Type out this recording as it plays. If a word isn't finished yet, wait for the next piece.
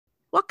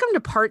Welcome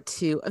to part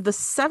 2 of the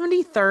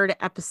 73rd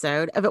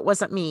episode of It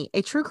Wasn't Me,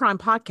 a true crime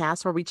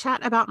podcast where we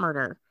chat about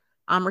murder.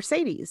 I'm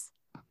Mercedes.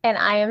 And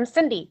I am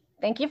Cindy.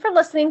 Thank you for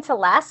listening to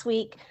last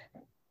week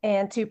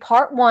and to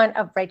part 1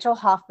 of Rachel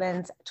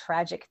Hoffman's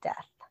tragic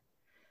death.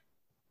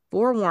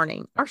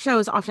 Forewarning, our show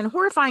is often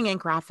horrifying and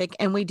graphic,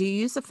 and we do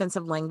use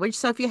offensive language,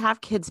 so if you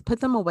have kids, put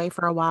them away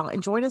for a while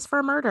and join us for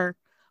a murder.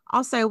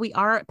 Also, we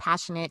are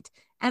passionate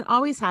and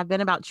always have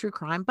been about true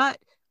crime, but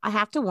I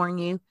have to warn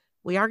you,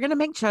 we are going to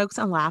make jokes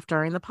and laugh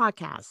during the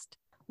podcast.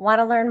 Want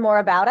to learn more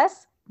about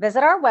us?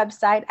 Visit our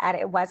website at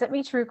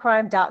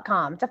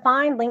itwasn'tmetruecrime.com to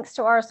find links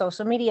to our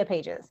social media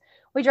pages.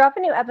 We drop a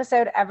new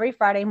episode every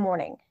Friday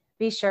morning.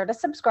 Be sure to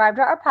subscribe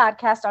to our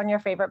podcast on your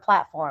favorite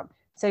platform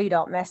so you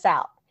don't miss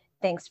out.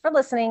 Thanks for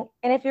listening.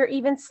 And if you're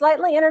even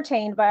slightly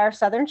entertained by our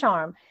Southern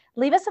charm,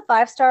 leave us a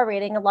 5-star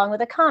rating along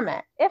with a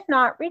comment. If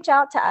not, reach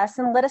out to us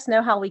and let us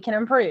know how we can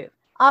improve.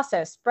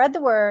 Also, spread the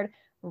word,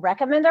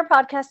 recommend our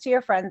podcast to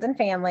your friends and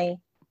family,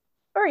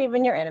 or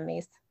even your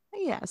enemies.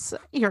 Yes,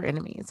 your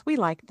enemies. We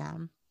like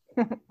them.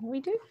 We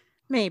do?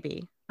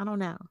 Maybe. I don't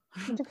know.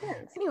 It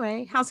depends.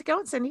 Anyway, how's it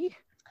going, Cindy?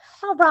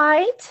 All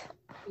right.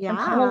 Yeah. I'm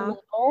home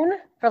alone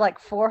for like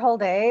 4 whole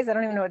days. I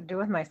don't even know what to do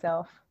with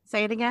myself.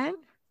 Say it again.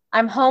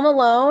 I'm home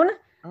alone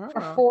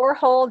for 4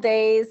 whole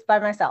days by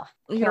myself.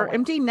 Your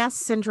empty nest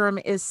syndrome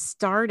is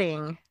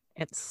starting.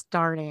 It's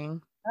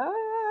starting. Ah.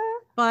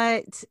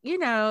 But,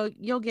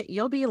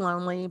 you'll be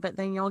lonely, but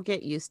then you'll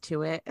get used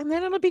to it and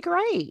then it'll be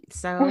great.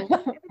 So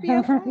it'll be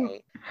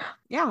okay.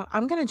 Yeah,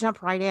 I'm going to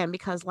jump right in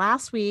because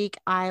last week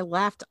I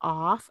left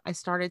off. I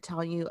started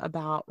telling you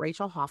about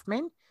Rachel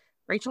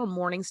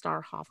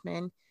Morningstar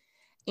Hoffman.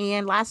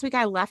 And last week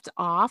I left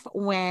off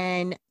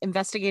when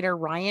investigator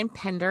Ryan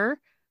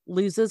Pender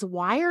loses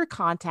wire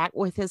contact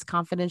with his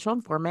confidential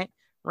informant,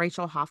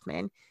 Rachel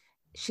Hoffman.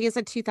 She was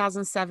a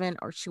 2007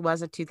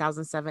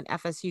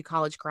 FSU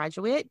college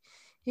graduate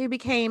who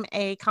became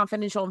a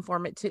confidential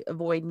informant to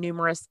avoid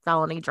numerous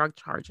felony drug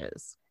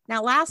charges.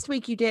 Now, last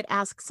week you did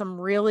ask some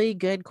really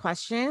good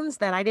questions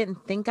that I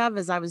didn't think of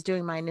as I was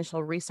doing my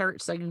initial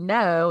research. So you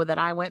know that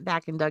I went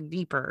back and dug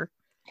deeper.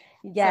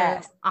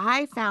 Yes. So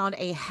I found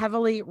a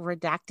heavily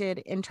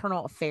redacted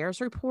internal affairs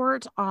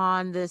report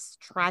on this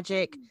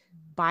tragic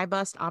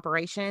buy-bust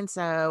operation.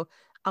 So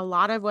a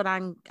lot of what I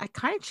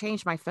kind of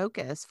changed my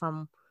focus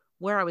from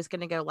where I was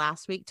going to go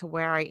last week to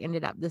where I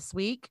ended up this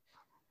week.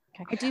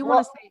 Okay. I do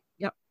want to say,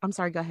 yep, I'm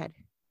sorry, go ahead.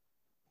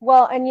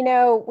 Well, and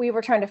we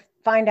were trying to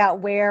find out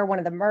where one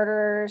of the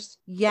murders.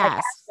 Yes.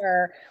 Like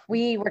after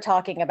we were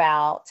talking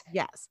about.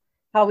 Yes.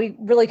 How we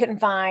really couldn't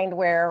find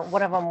where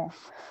one of them.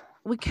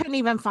 We couldn't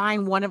even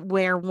find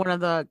where one of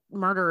the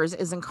murderers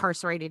is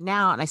incarcerated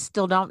now. And I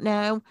still don't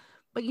know.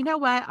 But you know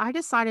what? I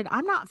decided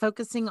I'm not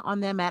focusing on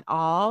them at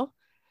all.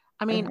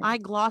 I mean, I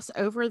gloss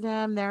over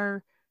them.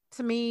 They're,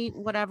 to me,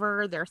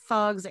 whatever, they're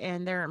thugs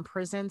and they're in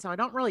prison. So I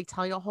don't really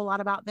tell you a whole lot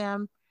about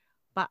them,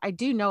 but I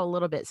do know a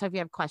little bit. So if you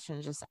have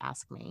questions, just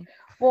ask me.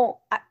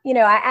 Well, I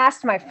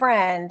asked my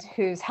friend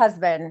whose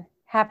husband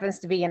happens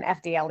to be an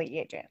FDLE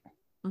agent.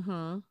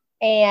 Mm-hmm.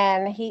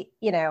 And he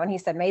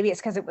said maybe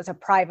it's because it was a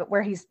private,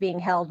 where he's being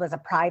held was a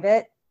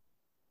private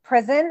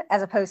prison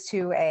as opposed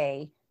to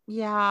a.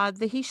 Yeah,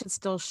 he should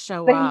still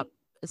show up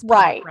as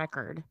right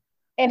record.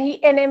 And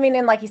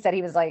like he said,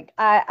 he was like,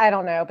 I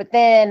don't know. But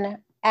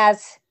then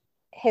as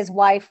his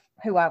wife,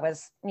 who I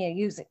was,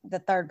 using the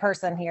third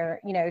person here,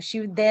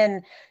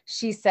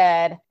 she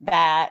said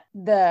that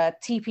the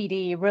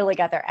TPD really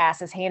got their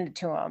asses handed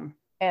to them.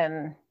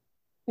 And,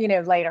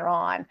 later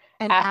on.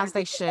 And as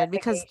they should,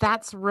 because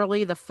that's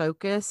really the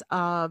focus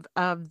of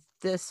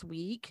this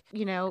week.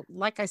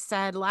 Like I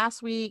said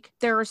last week,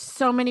 there are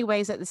so many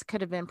ways that this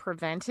could have been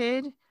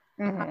prevented.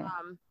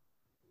 Mm-hmm.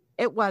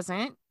 It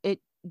wasn't. It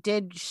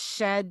did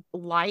shed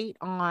light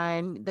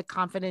on the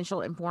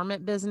confidential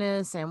informant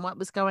business and what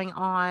was going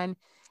on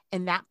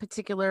in that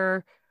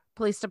particular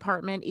police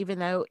department, even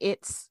though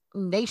it's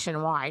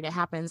nationwide. It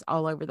happens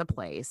all over the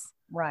place.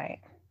 Right.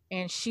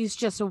 And she's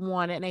just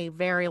one in a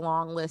very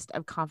long list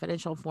of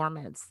confidential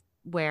informants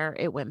where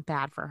it went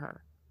bad for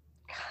her.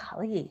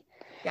 Golly.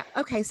 Yeah.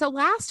 Okay. So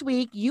last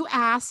week you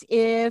asked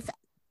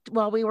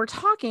we were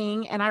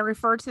talking and I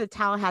referred to the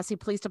Tallahassee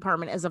Police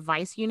Department as a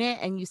vice unit.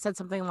 And you said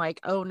something like,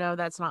 oh, no,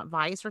 that's not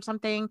vice or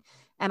something.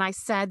 And I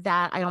said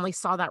that I only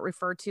saw that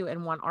referred to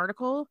in one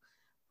article,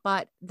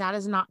 but that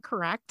is not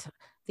correct.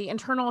 The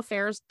internal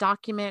affairs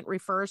document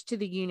refers to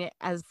the unit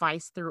as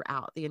vice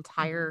throughout the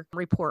entire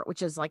report,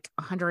 which is like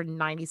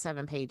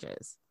 197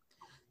 pages.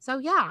 So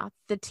yeah,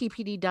 the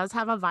TPD does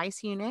have a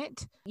vice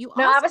unit.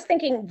 I was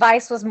thinking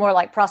vice was more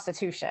like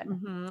prostitution.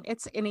 Mm-hmm.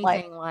 It's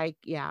anything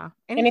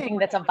anything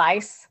that's a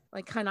vice,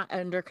 like kind of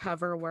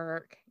undercover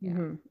work,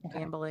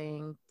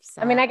 gambling.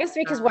 Sex, I guess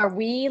because where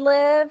we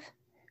live,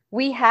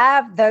 we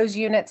have those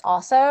units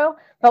also,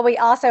 but we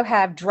also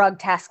have drug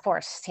task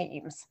force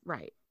teams.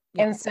 Right.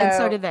 Yes. And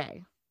so do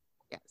they.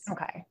 Yes.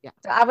 Okay. Yeah.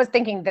 So I was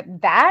thinking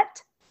that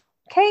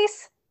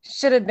case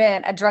should have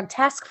been a drug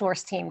task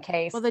force team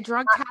case. Well, the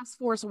drug task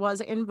force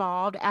was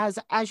involved, as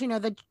you know,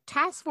 the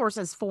task force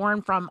is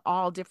formed from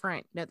all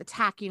different, the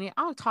TAC unit.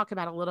 I'll talk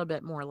about a little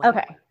bit more later.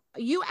 Okay.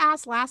 You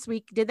asked last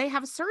week, did they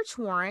have a search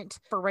warrant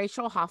for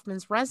Rachel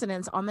Hoffman's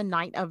residence on the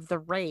night of the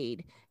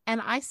raid?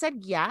 And I said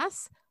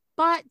yes.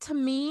 But to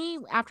me,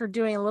 after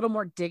doing a little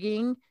more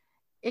digging,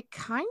 it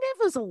kind of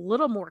was a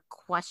little more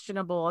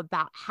questionable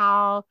about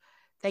how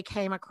they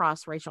came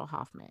across Rachel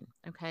Hoffman.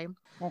 Okay.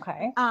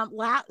 Okay.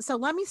 So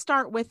let me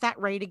start with that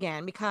raid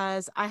again,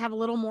 because I have a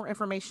little more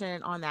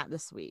information on that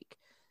this week.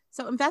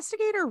 So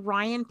investigator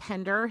Ryan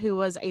Pender, who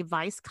was a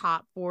vice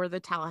cop for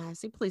the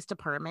Tallahassee Police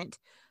Department,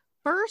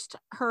 first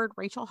heard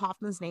Rachel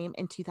Hoffman's name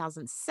in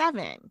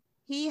 2007.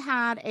 He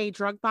had a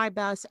drug buy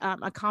bust,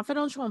 a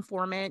confidential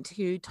informant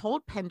who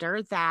told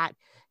Pender that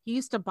he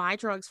used to buy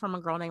drugs from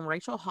a girl named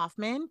Rachel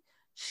Hoffman.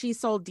 She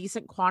sold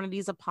decent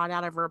quantities of pot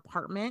out of her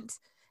apartment.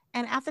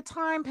 And at the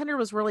time, Pender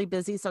was really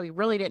busy, so he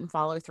really didn't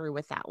follow through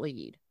with that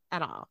lead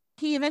at all.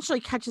 He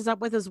eventually catches up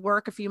with his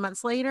work a few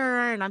months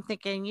later, and I'm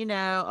thinking,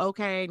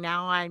 okay,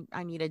 now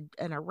I need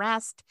an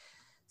arrest.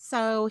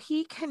 So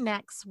he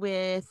connects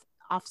with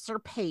Officer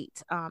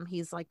Pate.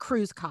 He's like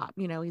cruise cop,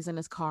 he's in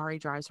his car, he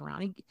drives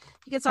around. He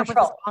gets up with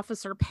this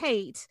Officer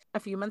Pate a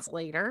few months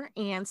later.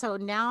 And so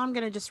now I'm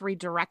going to just read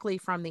directly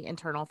from the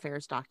internal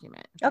affairs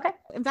document. Okay.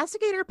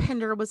 Investigator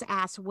Pender was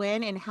asked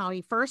when and how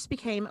he first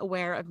became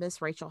aware of Miss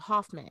Rachel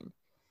Hoffman.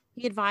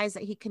 He advised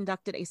that he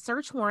conducted a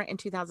search warrant in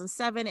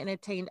 2007 and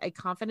obtained a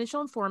confidential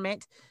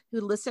informant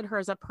who listed her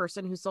as a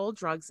person who sold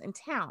drugs in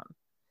town.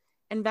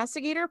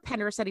 Investigator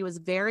Pender said he was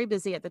very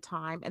busy at the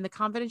time, and the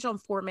confidential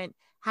informant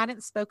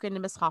hadn't spoken to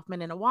Miss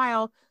Hoffman in a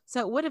while, so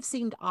it would have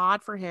seemed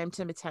odd for him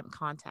to attempt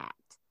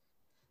contact.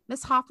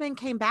 Miss Hoffman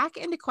came back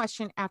into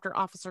question after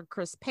Officer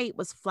Chris Pate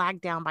was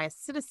flagged down by a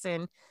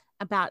citizen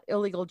about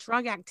illegal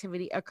drug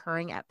activity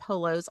occurring at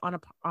Polo's on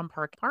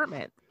Park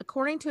apartment.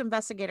 According to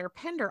investigator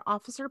Pender,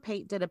 Officer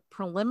Pate did a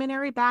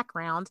preliminary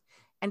background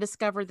and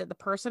discovered that the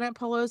person at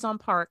Polo's on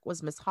Park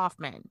was Miss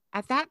Hoffman.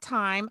 At that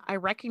time, I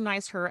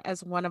recognized her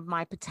as one of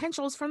my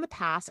potentials from the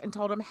past and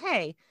told him,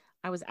 hey,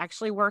 I was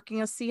actually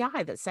working a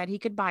CI that said he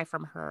could buy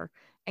from her.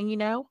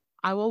 And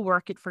I will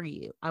work it for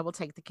you. I will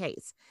take the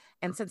case.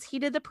 And since he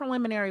did the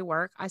preliminary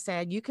work, I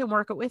said, you can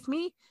work it with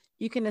me.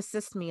 You can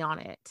assist me on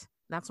it.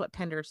 That's what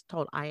Penders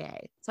told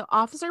IA. So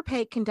Officer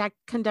Pate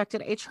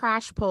conducted a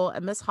trash pull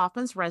at Miss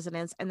Hoffman's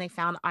residence, and they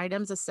found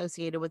items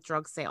associated with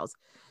drug sales.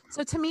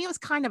 So to me, it was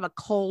kind of a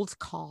cold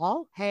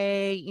call.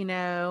 Hey,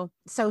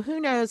 so who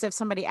knows if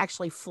somebody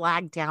actually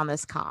flagged down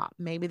this cop?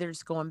 Maybe they're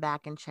just going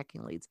back and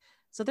checking leads.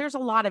 So there's a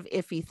lot of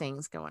iffy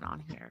things going on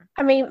here.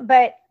 I mean,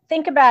 but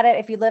think about it.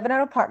 If you live in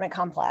an apartment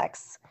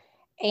complex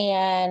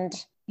and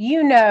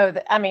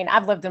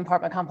I've lived in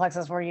apartment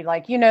complexes where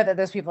that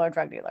those people are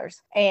drug dealers,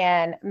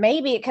 and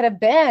maybe it could have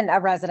been a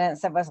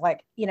residence that was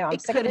like, I'm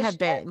it sick could of this have shit.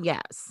 been,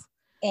 yes.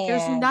 And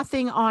there's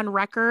nothing on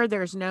record.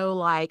 There's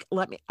no I'm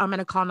going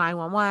to call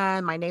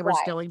 911. My neighbor's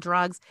stealing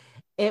drugs.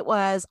 It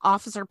was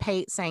Officer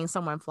Pate saying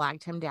someone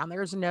flagged him down.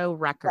 There's no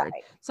record.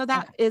 Right. So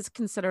that is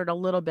considered a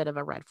little bit of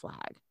a red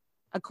flag,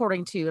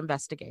 according to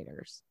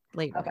investigators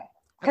later. Okay.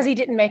 Because he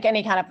didn't make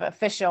any kind of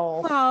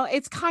official. Well,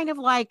 it's kind of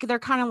like, they're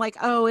kind of like,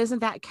 oh, isn't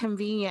that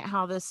convenient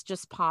how this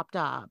just popped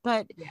up?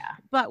 But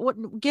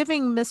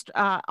giving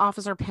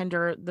Officer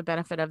Pender the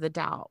benefit of the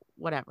doubt,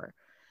 whatever.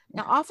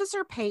 Now,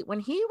 Officer Pate, when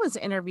he was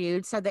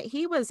interviewed, said that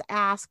he was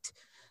asked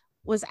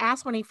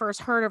when he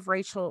first heard of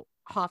Rachel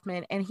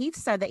Hoffman, and he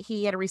said that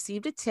he had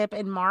received a tip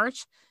in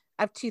March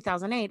of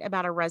 2008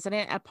 about a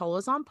resident at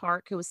Polo's on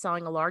Park who was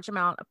selling a large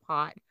amount of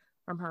pot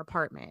from her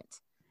apartment.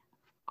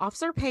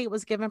 Officer Pate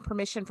was given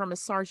permission from a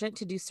sergeant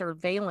to do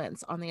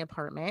surveillance on the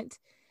apartment.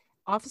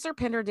 Officer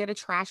Pender did a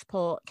trash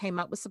pull, came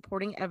up with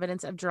supporting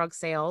evidence of drug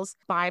sales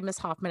by Miss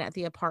Hoffman at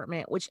the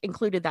apartment, which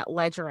included that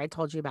ledger I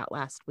told you about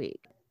last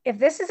week. If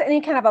this is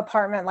any kind of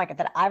apartment like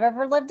that I've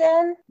ever lived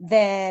in,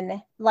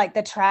 then like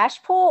the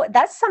trash pull,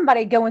 that's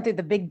somebody going through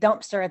the big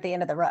dumpster at the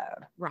end of the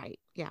road. Right.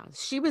 Yeah.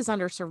 She was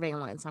under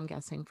surveillance, I'm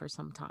guessing, for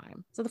some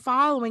time. So the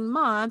following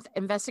month,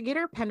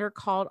 investigator Pender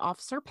called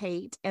Officer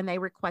Pate and they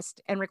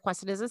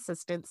requested his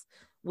assistance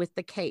with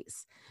the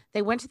case.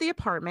 They went to the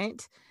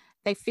apartment.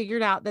 They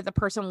figured out that the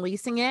person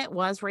leasing it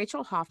was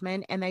Rachel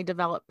Hoffman, and they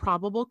developed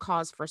probable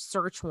cause for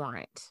search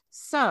warrant.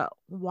 So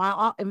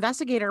while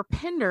investigator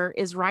Pender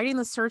is writing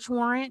the search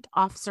warrant,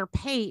 Officer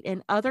Pate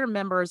and other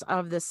members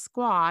of the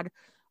squad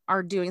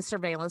are doing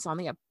surveillance on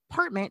the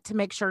apartment to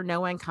make sure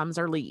no one comes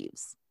or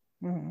leaves.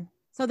 Mm-hmm.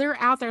 So they're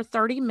out there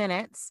 30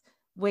 minutes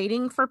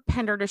waiting for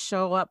Pender to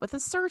show up with a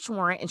search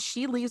warrant, and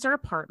she leaves her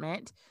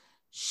apartment.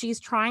 She's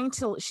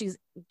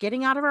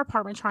getting out of her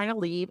apartment, trying to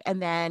leave,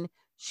 and then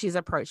she's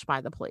approached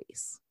by the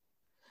police.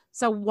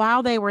 So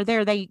while they were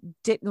there, they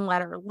didn't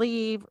let her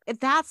leave.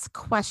 That's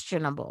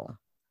questionable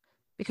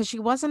because she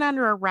wasn't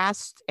under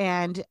arrest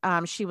and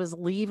she was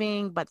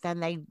leaving, but then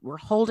they were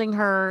holding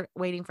her,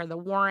 waiting for the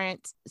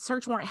warrant.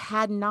 Search warrant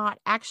had not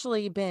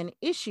actually been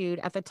issued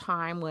at the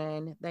time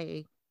when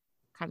they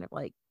kind of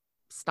like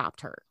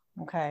stopped her.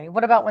 Okay.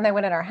 What about when they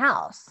went in our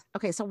house?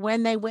 Okay, so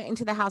when they went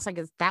into the house, I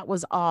guess that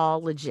was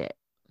all legit.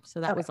 So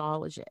that Okay. was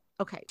all legit.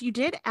 Okay. You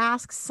did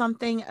ask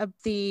something of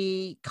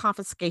the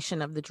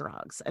confiscation of the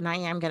drugs, and I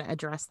am going to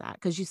address that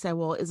because you said,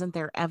 well, isn't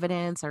there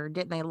evidence or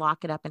didn't they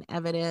lock it up in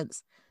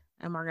evidence?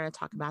 And we're going to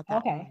talk about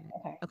that in a Okay. minute.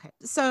 Okay. Okay.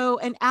 So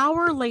an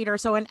hour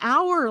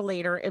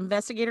later,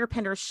 investigator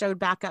Pender showed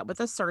back up with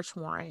a search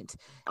warrant.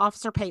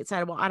 Officer Pate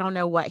said, well, I don't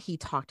know what he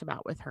talked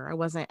about with her. I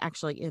wasn't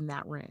actually in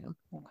that room.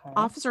 Okay.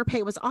 Officer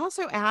Pate was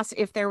also asked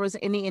if there was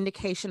any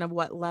indication of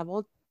what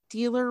level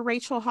dealer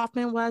Rachel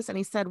Hoffman was. And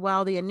he said,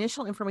 well, the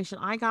initial information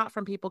I got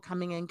from people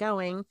coming and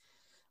going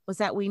was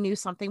that we knew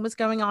something was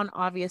going on,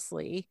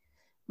 obviously.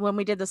 When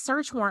we did the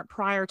search warrant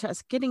prior to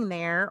us getting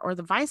there, or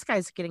the vice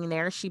guys getting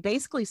there, she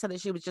basically said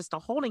that she was just a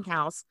holding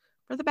house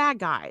for the bad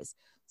guys.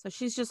 So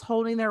she's just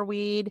holding their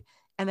weed,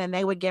 and then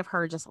they would give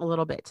her just a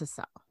little bit to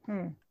sell.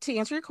 To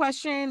answer your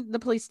question, the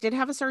police did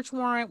have a search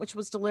warrant, which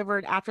was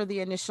delivered after the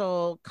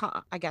initial,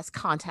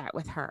 contact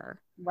with her.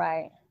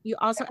 Right. You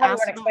also Probably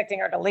asked weren't expecting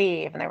her to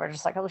leave, and they were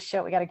just like, "Oh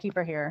shit, we got to keep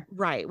her here."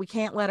 right, we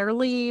can't let her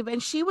leave.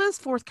 And she was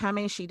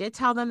forthcoming. She did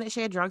tell them that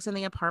she had drugs in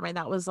the apartment.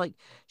 That was like,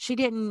 she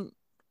didn't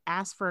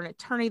ask for an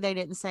attorney. They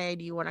didn't say,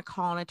 do you want to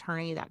call an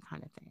attorney? That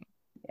kind of thing.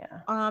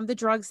 Yeah. The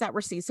drugs that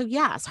were seized. So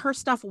yes, her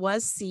stuff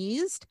was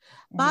seized,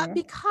 but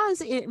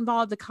because it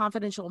involved a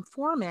confidential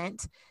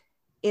informant,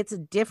 it's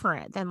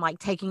different than like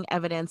taking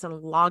evidence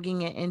and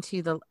logging it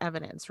into the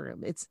evidence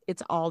room. It's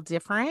all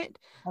different.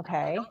 They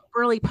Okay. don't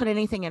really put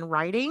anything in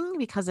writing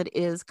because it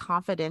is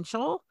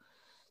confidential.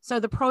 So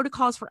the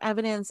protocols for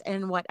evidence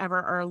and whatever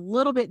are a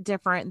little bit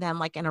different than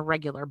like in a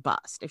regular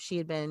bust. If she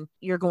had been,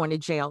 you're going to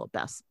jail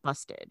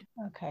busted.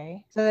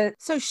 Okay.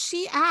 So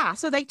she asked,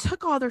 so they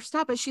took all their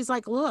stuff, but she's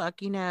like, look,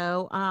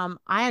 I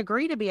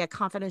agree to be a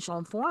confidential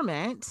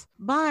informant,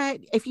 but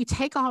if you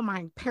take all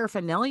my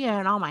paraphernalia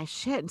and all my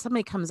shit and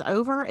somebody comes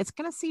over, it's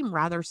going to seem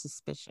rather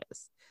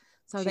suspicious.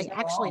 So She's they not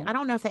actually, wrong. I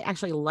don't know if they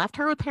actually left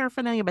her with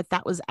paraphernalia, but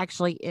that was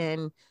actually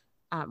in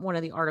one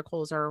of the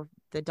articles or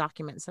the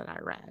documents that I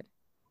read.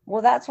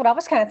 Well, that's what I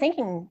was kind of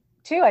thinking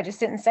too. I just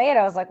didn't say it.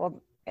 I was like,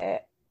 well, they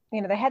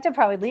had to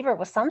probably leave her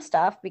with some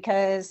stuff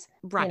because,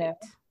 Right.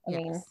 I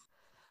mean, Yes.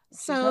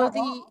 she's So not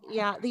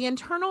wrong. the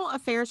internal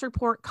affairs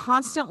report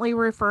constantly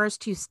refers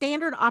to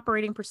standard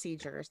operating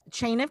procedures,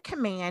 chain of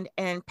command,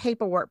 and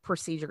paperwork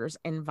procedures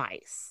in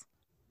Vice.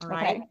 All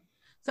right. Okay.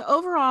 So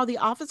overall, the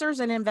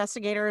officers and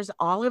investigators,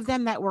 all of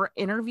them that were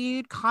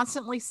interviewed,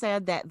 constantly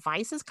said that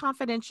Vice is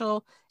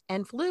confidential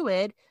and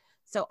fluid.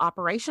 So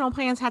operational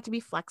plans have to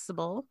be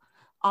flexible.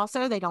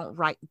 Also, they don't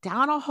write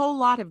down a whole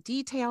lot of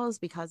details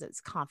because it's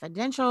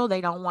confidential.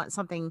 They don't want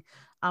something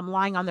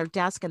lying on their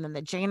desk and then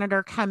the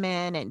janitor come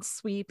in and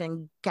sweep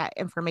and get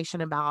information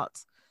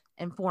about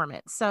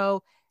informants.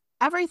 So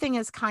everything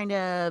is kind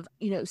of,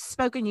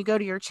 spoken. You go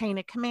to your chain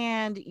of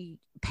command.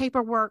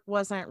 Paperwork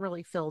wasn't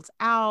really filled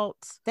out.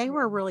 They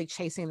were really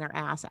chasing their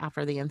ass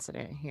after the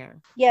incident here.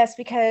 Yes,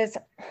 because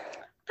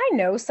I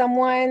know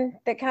someone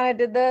that kind of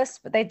did this,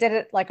 but they did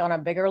it like on a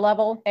bigger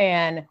level.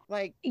 And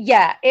Like,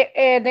 yeah,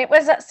 it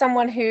was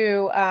someone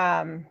who,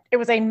 it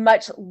was a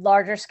much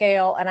larger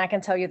scale. And I can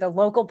tell you the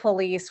local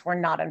police were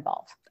not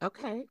involved.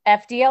 okay.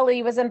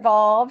 FDLE was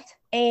involved,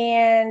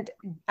 and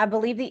I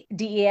believe the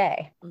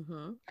DEA.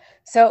 Mm-hmm.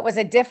 So it was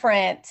a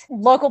different,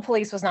 local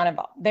police was not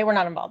involved. They were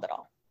not involved at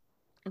all.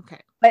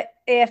 Okay. But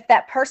if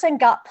that person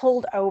got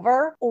pulled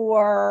over,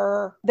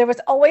 or there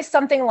was always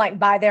something like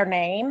by their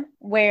name,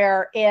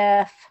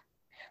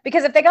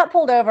 because if they got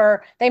pulled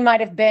over, they might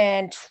have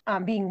been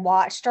being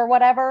watched or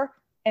whatever.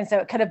 And so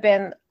it could have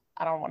been,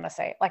 I don't want to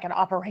say like an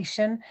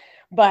operation,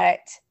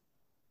 but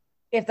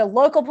if the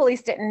local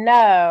police didn't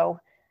know,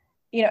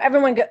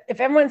 if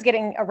everyone's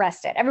getting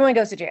arrested, everyone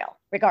goes to jail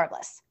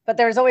regardless. But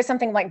there's always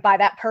something like by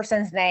that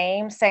person's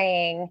name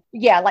saying,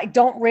 yeah, like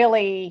don't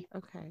really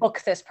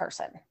book this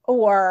person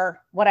or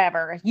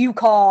whatever. You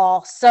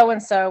call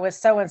so-and-so with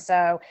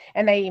so-and-so,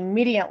 and they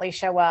immediately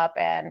show up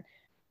and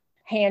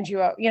hand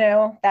you up,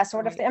 that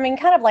sort of thing. I mean,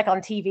 kind of like on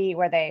TV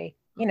where they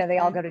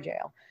all go to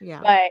jail.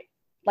 Yeah. But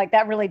like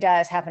that really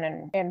does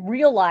happen in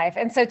real life.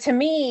 And so to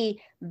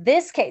me,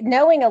 this case,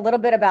 knowing a little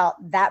bit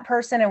about that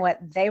person and what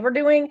they were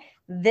doing,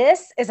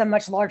 this is a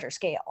much larger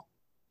scale.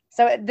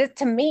 So this,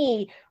 to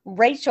me,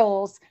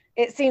 Rachel's,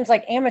 it seems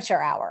like amateur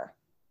hour.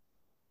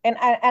 And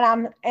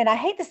I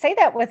hate to say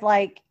that with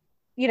like,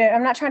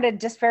 I'm not trying to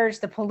disparage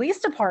the police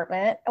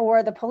department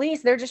or the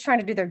police. They're just trying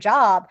to do their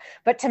job.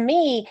 But to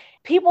me,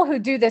 people who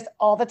do this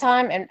all the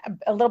time and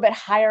a little bit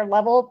higher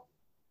level,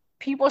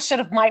 people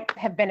might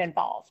have been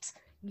involved.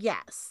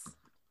 Yes.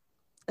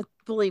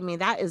 Believe me,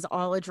 that is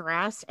all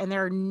addressed. And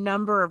there are a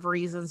number of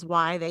reasons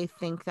why they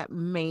think that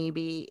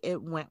maybe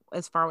it went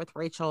as far with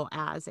Rachel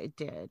as it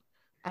did.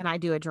 And I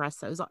do address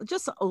those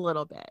just a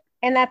little bit.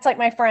 And that's like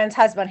my friend's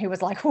husband who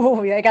was like,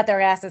 whoa, they got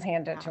their asses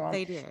handed to them.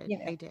 They did.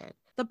 They did.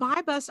 The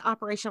buy bust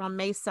operation on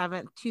May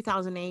 7th,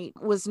 2008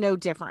 was no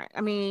different.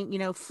 I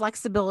mean,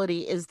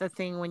 flexibility is the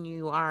thing when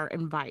you are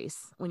in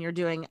Vice, when you're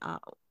doing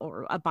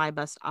a buy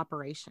bust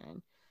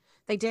operation.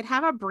 They did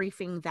have a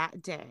briefing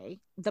that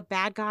day. The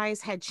bad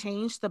guys had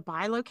changed the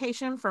buy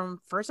location from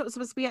first it was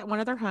supposed to be at one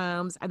of their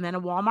homes and then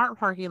a Walmart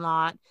parking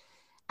lot.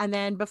 And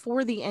then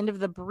before the end of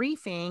the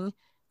briefing,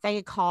 they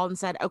had called and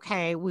said,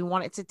 okay, we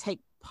want it to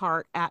take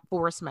part at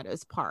Forest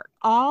Meadows Park.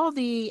 All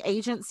the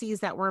agencies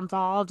that were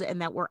involved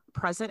and that were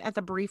present at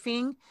the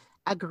briefing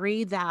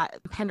agreed that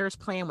Pender's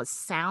plan was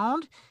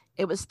sound.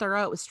 It was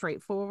thorough. It was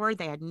straightforward.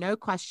 They had no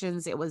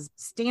questions. It was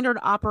standard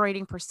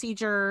operating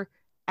procedure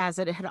as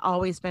it had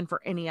always been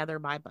for any other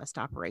buy bust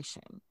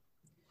operation.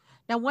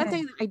 Now, one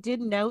thing that I did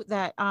note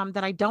that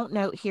I don't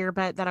note here,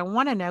 but that I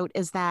want to note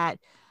is that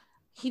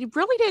he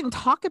really didn't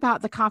talk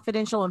about the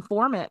confidential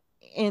informant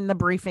in the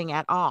briefing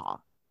at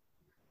all.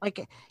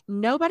 Like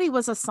nobody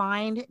was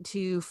assigned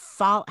to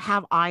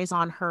have eyes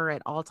on her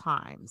at all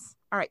times.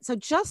 All right. So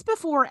just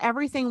before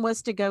everything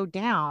was to go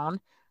down,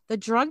 the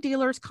drug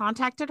dealers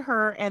contacted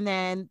her and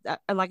then,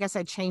 like I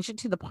said, changed it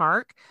to the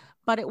park.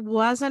 But it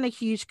wasn't a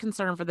huge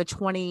concern for the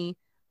 20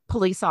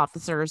 police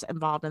officers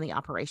involved in the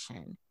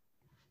operation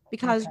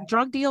because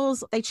drug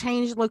deals, they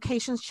change,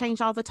 locations change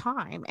all the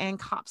time, and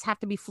cops have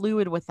to be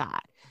fluid with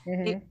that.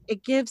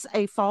 It gives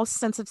a false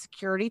sense of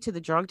security to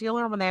the drug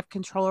dealer when they have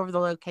control over the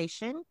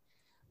location.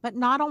 But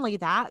not only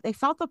that, they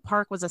felt the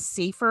park was a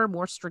safer,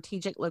 more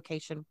strategic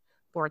location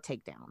for a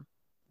takedown.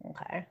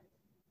 Okay.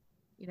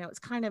 You know, it's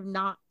kind of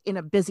not in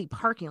a busy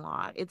parking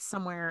lot. It's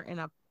somewhere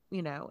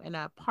in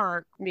a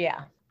park. Yeah.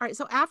 All right.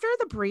 So after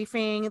the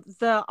briefing,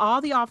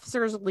 all the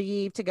officers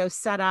leave to go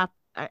set up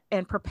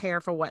and prepare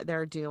for what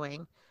they're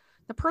doing.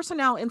 The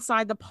personnel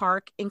inside the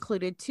park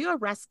included 2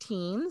 arrest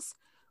teams.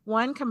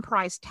 One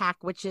comprised TAC,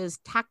 which is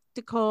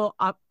Tactical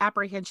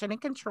Apprehension and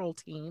Control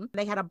Team.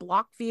 They had a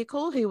blocked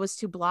vehicle who was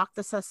to block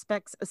the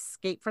suspects'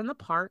 escape from the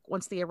park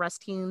once the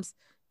arrest teams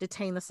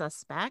detain the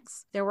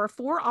suspects. There were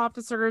 4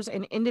 officers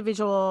in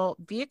individual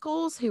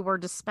vehicles who were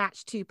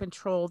dispatched to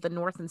patrol the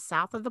north and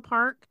south of the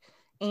park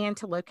and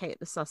to locate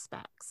the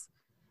suspects.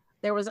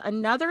 There was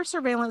another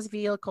surveillance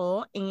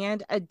vehicle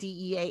and a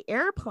DEA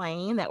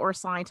airplane that were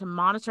assigned to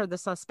monitor the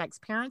suspect's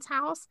parents'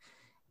 house,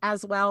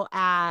 as well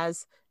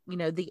as,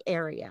 the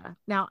area.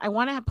 Now, I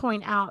want to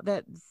point out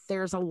that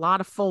there's a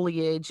lot of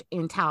foliage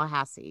in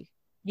Tallahassee.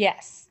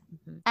 Yes.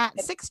 At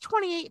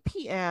 6:28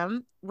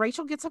 p.m.,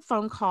 Rachel gets a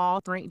phone call,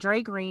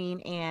 Dre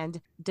Green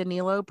and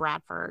Danilo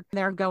Bradford.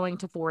 They're going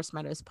to Forest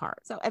Meadows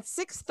Park. So at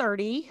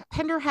 6:30,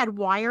 Pender had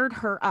wired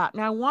her up.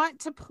 Now, I want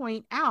to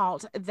point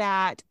out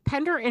that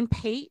Pender and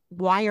Pate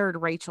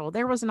wired Rachel.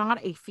 There was not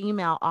a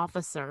female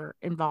officer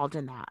involved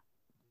in that,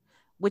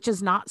 which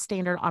is not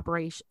standard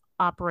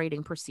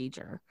operating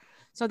procedure.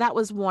 So that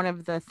was one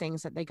of the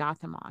things that they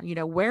got them on.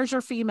 Where's your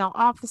female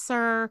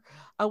officer?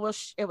 Oh, well,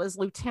 it was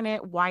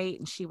Lieutenant White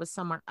and she was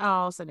somewhere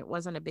else and it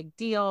wasn't a big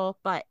deal,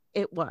 but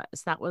it was.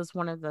 That was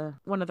one of the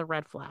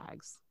red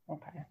flags.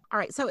 Okay. All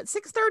right. So at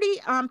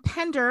 6:30,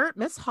 Pender,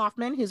 Miss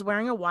Hoffman, who's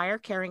wearing a wire,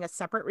 carrying a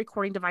separate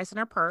recording device in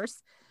her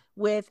purse,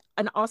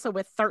 also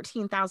with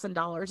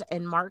 $13,000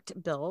 in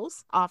marked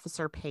bills,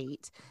 Officer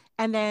Pate,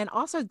 and then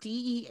also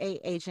DEA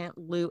agent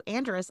Lou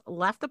Andrus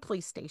left the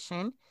police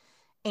station,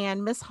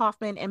 and Miss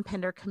Hoffman and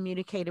Pender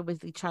communicated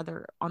with each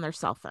other on their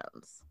cell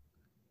phones.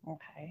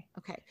 Okay.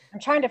 Okay. I'm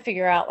trying to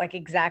figure out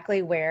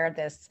exactly where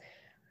this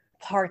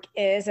park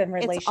is in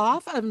relation. It's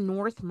off of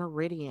North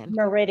Meridian.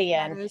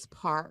 Meadows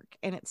Park,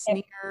 and it's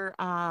near.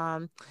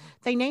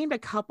 They named a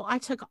couple. I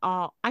took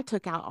out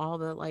all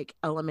the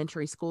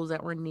elementary schools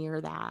that were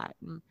near that,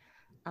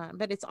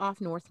 but it's off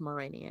North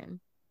Meridian.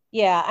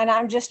 Yeah, and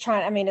I'm just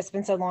trying. I mean, it's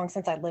been so long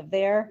since I lived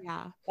there.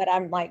 Yeah, but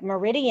I'm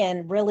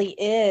Meridian really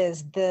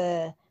is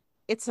the.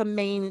 It's a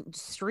main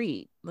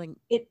street.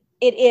 It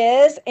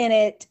is, and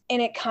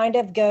it kind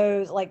of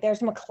goes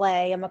there's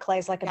Maclay, and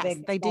Maclay's a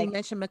big. They do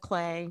mention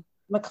Maclay.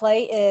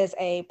 Maclay is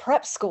a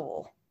prep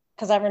school,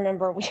 because I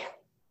remember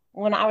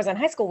when I was in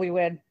high school, we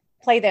would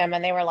play them,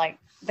 and they were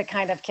the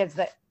kind of kids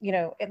that,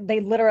 they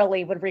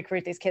literally would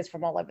recruit these kids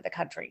from all over the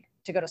country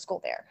to go to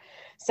school there.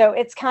 So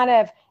it's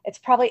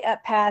probably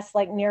up past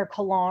near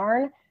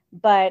Killarn,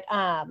 but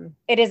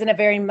it isn't a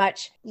very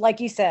much, like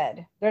you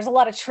said, there's a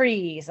lot of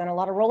trees and a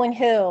lot of rolling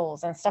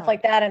hills and stuff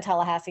like that in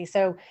Tallahassee.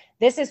 So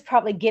this is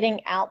probably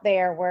getting out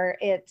there where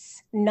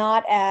it's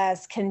not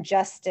as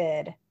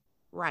congested.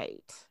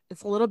 Right.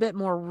 It's a little bit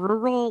more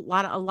rural,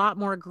 a lot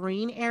more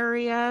green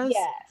areas.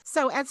 Yes.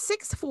 So at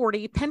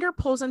 6:40, Pender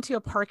pulls into a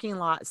parking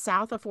lot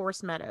south of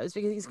Forest Meadows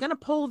because he's going to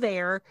pull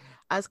there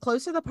as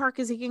close to the park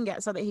as he can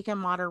get so that he can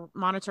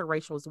monitor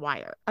Rachel's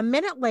wire. A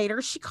minute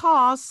later, she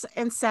calls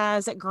and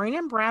says that Green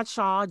and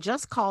Bradshaw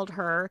just called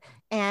her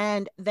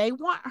and they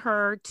want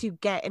her to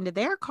get into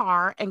their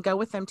car and go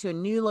with them to a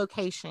new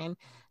location,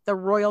 the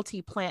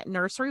Royalty Plant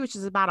Nursery, which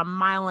is about 1.5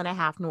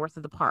 miles north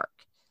of the park.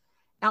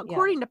 Now,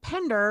 according to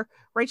Pender,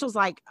 Rachel's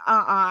like,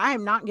 I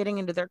am not getting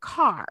into their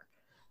car.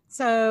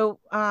 So,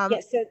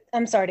 so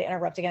I'm sorry to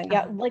interrupt again.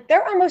 Yeah.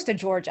 They're almost to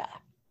Georgia.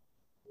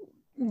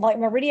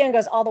 Meridian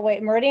goes all the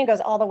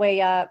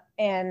way up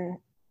and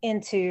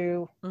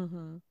into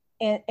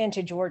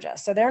Georgia.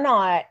 So they're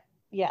not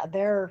yeah,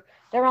 they're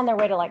on their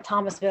way to like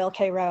Thomasville,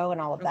 Cairo,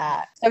 and all of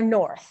that. So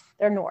north.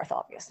 They're north,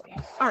 obviously.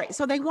 All right,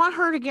 so they want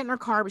her to get in her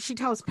car, but she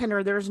tells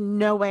Pender, there's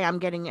no way I'm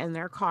getting in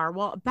their car.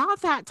 Well,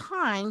 about that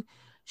time,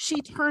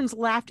 she turns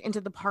left into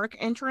the park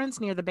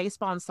entrance near the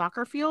baseball and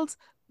soccer fields,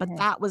 but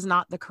that was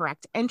not the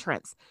correct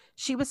entrance.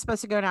 She was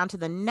supposed to go down to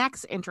the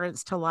next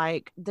entrance to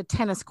like the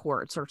tennis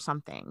courts or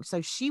something.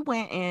 So she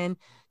went in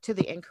to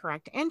the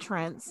incorrect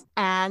entrance,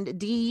 and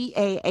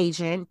DEA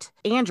agent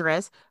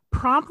Andrus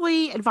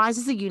promptly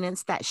advises the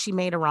units that she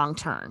made a wrong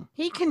turn.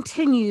 He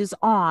continues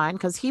on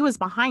because he was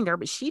behind her,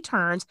 but she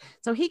turns.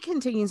 So he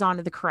continues on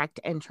to the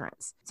correct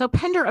entrance. So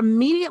Pender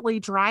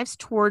immediately drives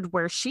toward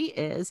where she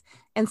is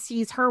and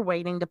sees her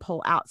waiting to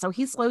pull out. So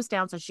he slows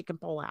down so she can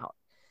pull out.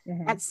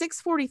 At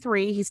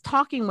 6:43, he's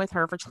talking with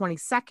her for 20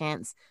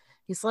 seconds.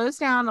 He slows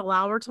down,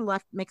 allow her to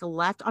make a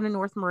left on a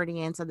North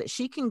Meridian so that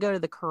she can go to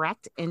the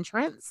correct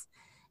entrance.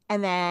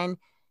 And then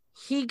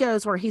he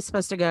goes where he's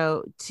supposed to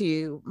go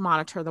to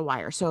monitor the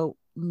wire. So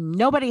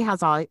nobody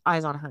has eyes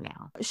on her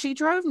now. She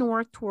drove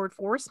north toward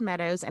Forest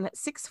Meadows, and at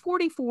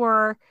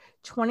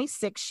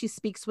 6:44:26, she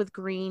speaks with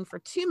Green for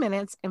 2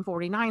 minutes and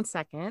 49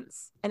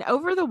 seconds. And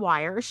over the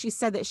wire, she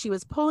said that she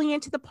was pulling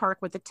into the park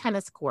with the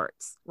tennis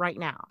courts right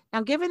now.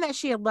 Now, given that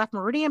she had left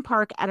Meridian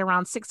Park at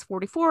around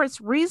 6:44,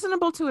 it's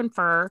reasonable to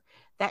infer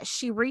that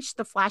she reached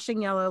the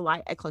flashing yellow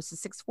light at close to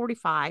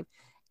 6:45,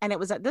 and it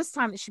was at this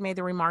time that she made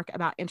the remark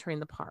about entering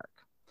the park.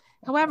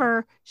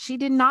 However, she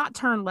did not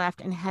turn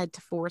left and head to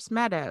Forest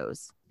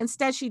Meadows.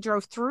 Instead, she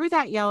drove through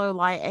that yellow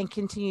light and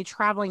continued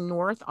traveling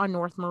north on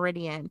North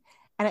Meridian.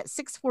 And at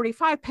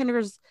 6:45,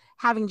 Pender's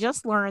having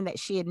just learned that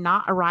she had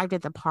not arrived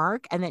at the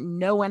park and that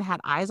no one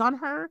had eyes on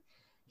her,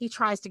 he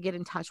tries to get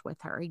in touch with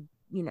her.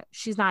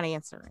 She's not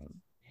answering.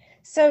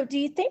 So do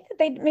you think that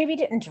they maybe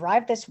didn't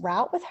drive this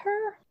route with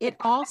her? It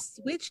all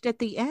switched at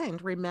the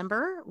end,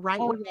 remember? Right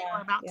when they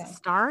were about to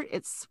start,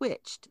 it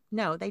switched.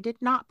 No, they did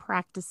not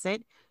practice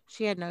it.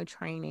 She had no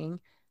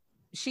training.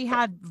 She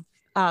had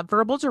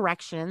verbal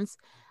directions.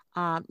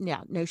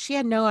 She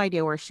had no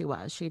idea where she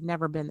was. She'd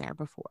never been there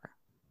before.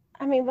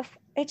 I mean,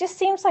 it just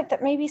seems like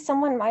that maybe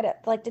someone might have,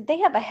 like, did they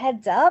have a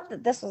heads up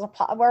that this was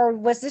or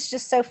was this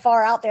just so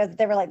far out there that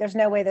they were like, there's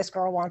no way this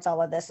girl wants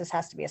all of this. This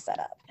has to be a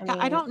setup.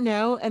 I don't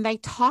know. And they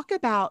talk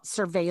about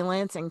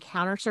surveillance and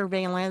counter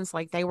surveillance.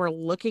 Like they were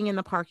looking in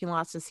the parking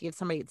lots to see if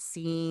somebody had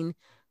seen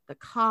the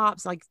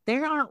cops. Like they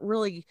aren't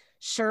really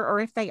sure,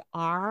 or if they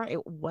are,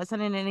 it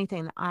wasn't in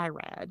anything that I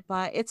read,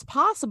 but it's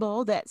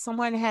possible that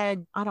someone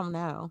had, I don't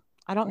know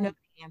the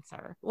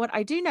answer. What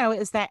I do know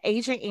is that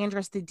Agent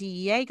Andrus, the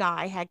DEA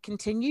guy, had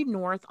continued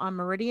north on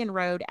Meridian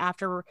Road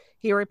after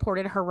he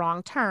reported her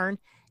wrong turn,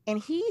 and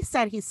he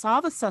said he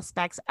saw the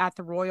suspects at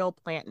the Royal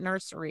Plant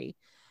Nursery.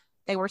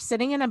 They were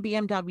sitting in a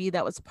BMW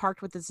that was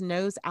parked with his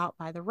nose out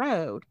by the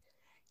road.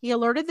 He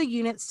alerted the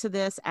units to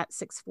this at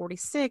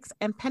 6:46,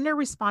 and Pender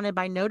responded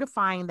by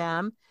notifying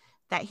them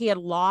that he had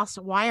lost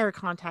wire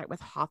contact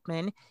with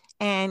Hoffman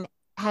and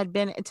had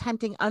been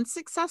attempting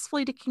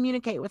unsuccessfully to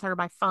communicate with her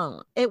by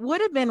phone. It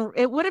would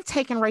have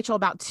taken Rachel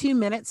about 2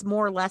 minutes,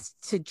 more or less,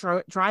 to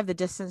drive the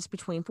distance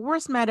between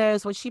Forest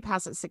Meadows, which she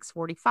passed at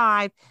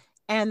 6:45,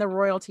 and the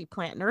Royalty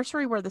Plant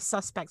Nursery, where the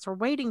suspects were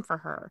waiting for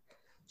her.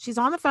 She's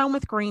on the phone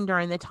with Green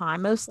during the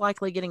time, most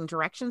likely getting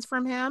directions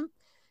from him.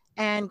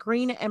 And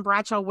Green and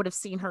Bradshaw would have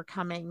seen her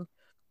coming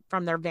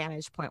from their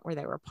vantage point where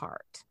they were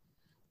parked.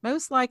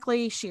 Most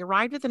likely, she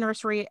arrived at the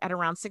nursery at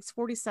around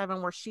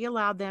 6:47, where she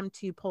allowed them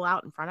to pull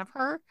out in front of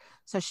her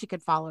so she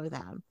could follow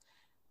them.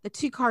 The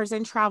two cars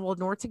then traveled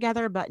north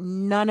together, but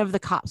none of the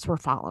cops were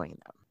following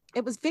them.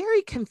 It was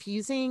very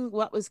confusing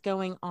what was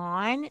going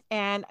on,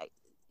 and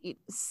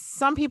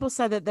some people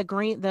said that the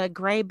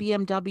gray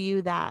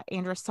BMW that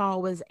Andrus saw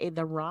was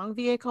the wrong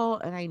vehicle,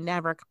 and I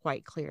never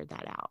quite cleared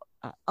that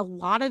out. A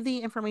lot of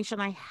the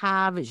information I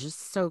have is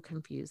just so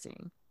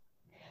confusing.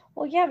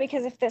 Well, yeah,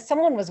 because if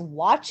someone was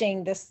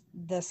watching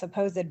the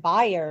supposed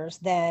buyers,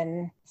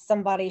 then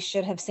somebody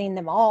should have seen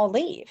them all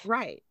leave.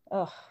 Right.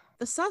 Ugh.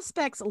 The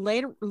suspects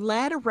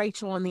led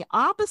Rachel in the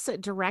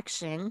opposite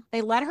direction.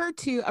 They led her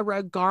to a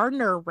road,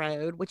 Gardner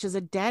Road, which is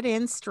a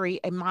dead-end street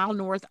a mile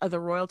north of the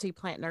Royalty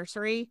Plant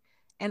Nursery.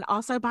 And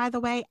also, by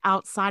the way,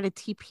 outside of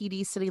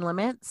TPD city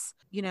limits,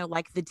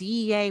 like the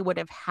DEA would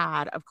have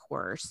had, of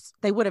course,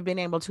 they would have been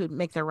able to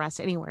make their arrest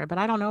anywhere. But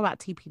I don't know about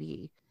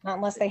TPD. Not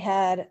unless they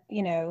had,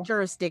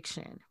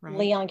 jurisdiction, right?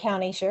 Leon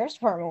County Sheriff's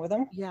Department with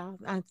them. Yeah.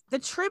 The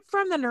trip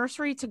from the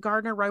nursery to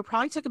Gardner Road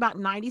probably took about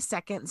 90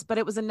 seconds, but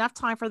it was enough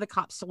time for the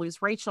cops to lose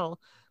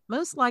Rachel.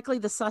 Most likely,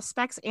 the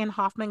suspects and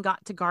Hoffman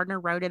got to Gardner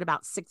Road at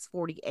about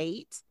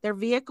 6:48. Their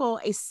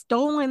vehicle, a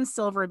stolen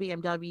silver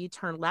BMW,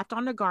 turned left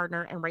onto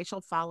Gardner, and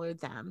Rachel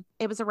followed them.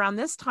 It was around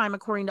this time,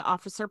 according to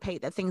Officer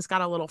Pate, that things got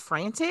a little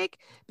frantic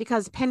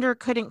because Pender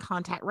couldn't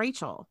contact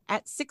Rachel.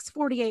 At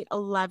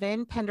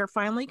 6:48:11, Pender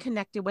finally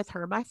connected with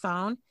her by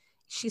phone.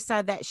 She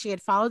said that she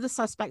had followed the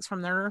suspects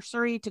from the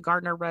nursery to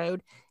Gardner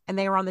Road, and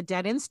they were on the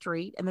dead-end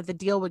street, and that the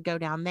deal would go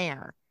down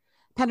there.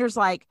 Pender's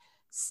like,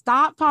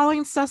 stop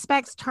following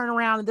suspects, turn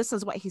around. And this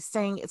is what he's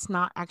saying. It's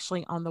not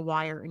actually on the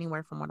wire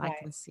anywhere from what I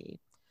can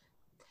see.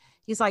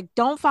 He's like,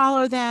 don't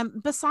follow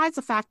them. Besides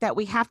the fact that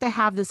we have to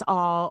have this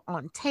all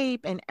on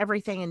tape and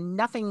everything, and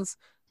nothing's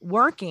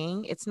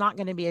working, it's not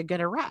going to be a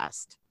good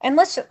arrest. And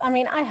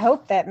I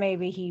hope that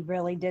maybe he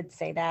really did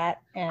say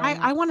that.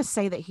 I want to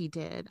say that he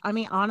did. I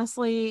mean,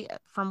 honestly,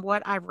 from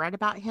what I've read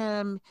about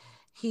him,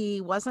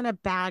 he wasn't a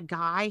bad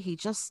guy. He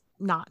just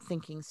not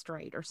thinking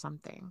straight or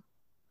something.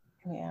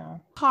 Yeah.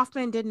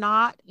 Hoffman did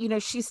not,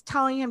 she's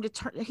telling him to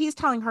turn, he's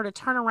telling her to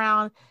turn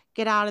around,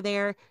 get out of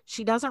there.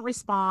 She doesn't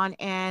respond.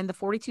 And the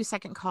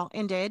 42-second call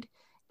ended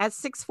at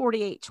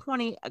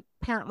 6:48:20.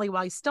 Apparently,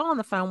 while he's still on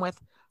the phone with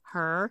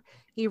her,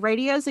 he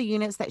radios the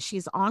units that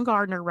she's on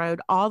Gardner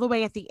Road all the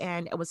way at the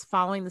end and was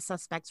following the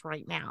suspects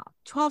right now.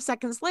 12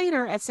 seconds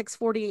later at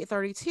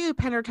 6:48:32,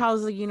 Pender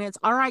tells the units,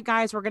 all right,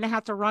 guys, we're going to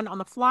have to run on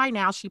the fly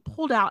now. She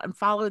pulled out and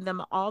followed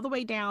them all the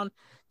way down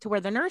to where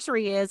the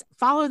nursery is,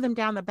 followed them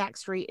down the back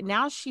street. And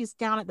now she's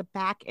down at the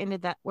back end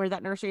of that, where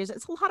that nursery is.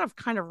 It's a lot of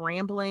kind of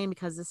rambling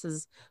because this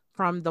is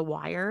from The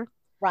Wire.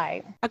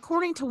 Right.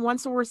 According to one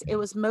source, it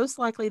was most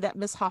likely that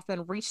Miss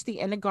Hoffman reached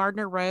the end of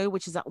Gardner Road,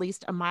 which is at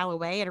least a mile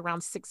away, at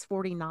around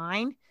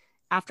 6:49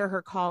 after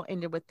her call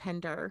ended with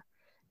Pender.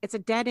 It's a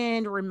dead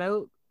end,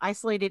 remote,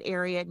 isolated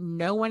area.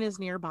 No one is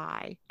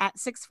nearby. At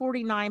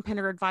 6:49,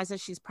 Pender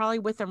advises she's probably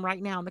with them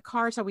right now in the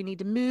car, so we need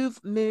to move.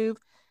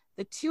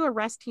 The two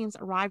arrest teams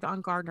arrived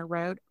on Gardner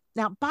Road.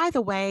 Now, by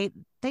the way,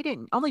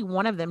 only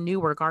one of them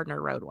knew where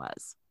Gardner Road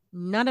was.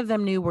 None of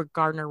them knew where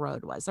Gardner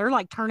Road was. They're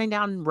like turning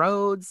down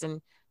roads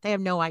and they have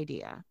no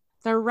idea.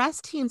 The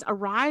arrest teams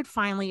arrived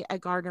finally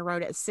at Gardner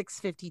Road at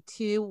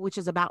 6:52, which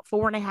is about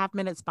 4.5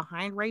 minutes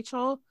behind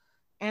Rachel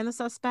and the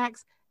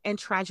suspects. And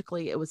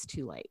tragically, it was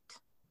too late.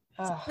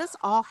 So this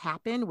all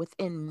happened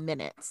within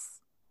minutes.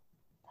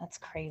 That's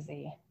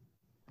crazy.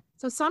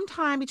 So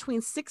sometime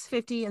between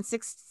 6:50 and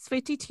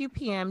 6:52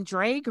 p.m.,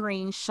 Dre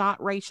Green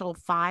shot Rachel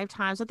 5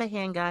 times with a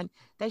handgun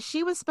that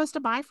she was supposed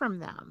to buy from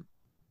them.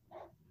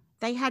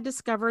 They had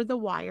discovered the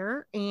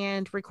wire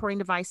and recording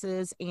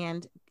devices,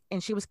 and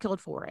she was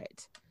killed for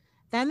it.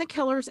 Then the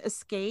killers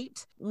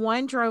escaped.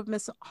 One drove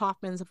Miss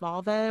Hoffman's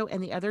Volvo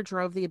and the other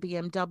drove the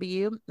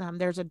BMW.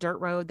 There's a dirt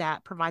road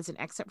that provides an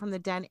exit from the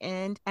den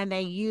end, and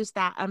they used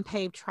that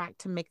unpaved track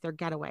to make their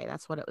getaway.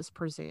 That's what it was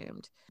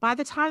presumed. By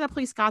the time the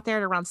police got there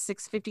at around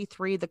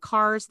 6:53, the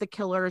cars, the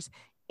killers,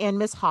 and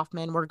Miss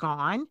Hoffman were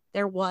gone.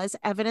 There was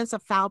evidence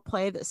of foul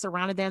play that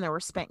surrounded them. There were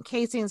spent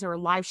casings, there were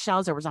live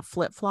shells, there was a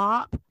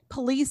flip-flop.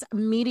 Police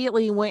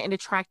immediately went into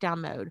track down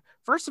mode.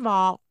 First of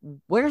all,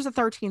 where's the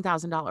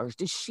 $13,000?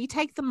 Did she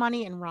take the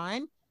money and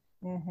run?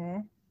 Mm-hmm.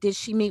 Did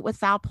she meet with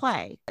foul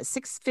play? At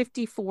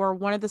 6:54,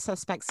 one of the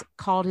suspects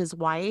called his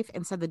wife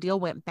and said the deal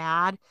went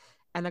bad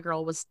and the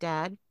girl was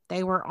dead.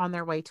 They were on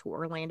their way to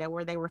Orlando,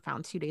 where they were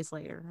found 2 days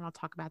later. And I'll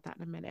talk about that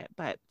in a minute.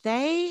 But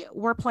they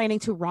were planning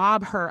to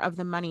rob her of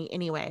the money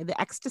anyway. The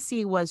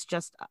ecstasy was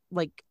just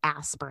like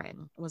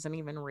aspirin. It wasn't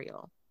even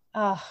real.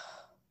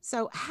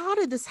 So how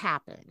did this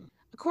happen?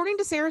 According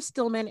to Sarah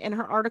Stillman in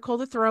her article,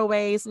 The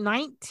Throwaways,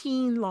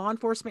 19 law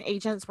enforcement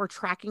agents were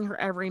tracking her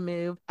every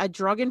move. A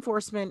Drug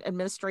Enforcement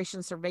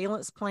Administration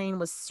surveillance plane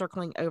was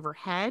circling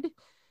overhead.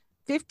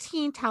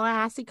 15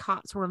 Tallahassee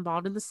cops were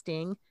involved in the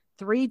sting,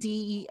 3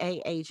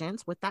 DEA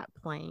agents with that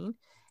plane,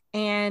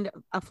 and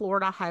a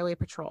Florida Highway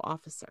Patrol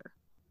officer.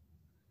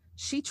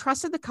 She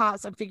trusted the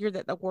cops and figured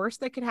that the worst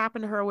that could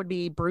happen to her would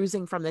be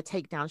bruising from the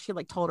takedown. She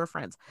told her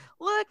friends,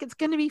 look, it's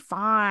going to be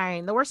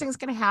fine. The worst thing that's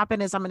going to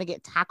happen is I'm going to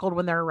get tackled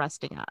when they're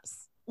arresting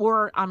us,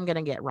 or I'm going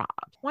to get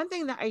robbed. One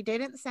thing that I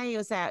didn't say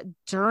is that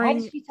Why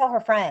did she tell her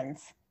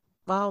friends?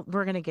 Well,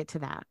 we're going to get to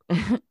that.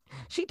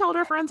 She told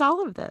her friends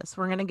all of this.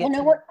 We're going to get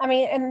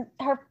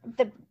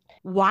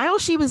while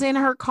she was in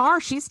her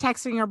car, she's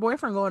texting her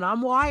boyfriend going,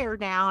 I'm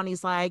wired now. And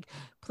he's like,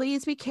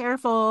 please be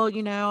careful.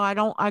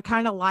 I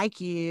kind of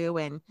like you.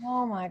 And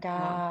oh my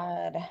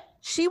God.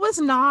 She was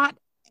not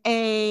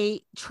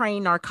a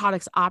trained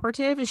narcotics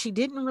operative, and she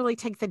didn't really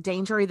take the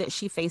danger that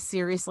she faced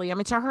seriously. I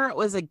mean, to her, it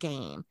was a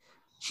game.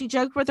 She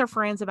joked with her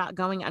friends about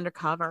going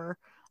undercover.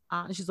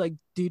 She's like,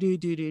 do.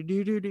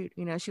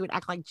 She would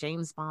act like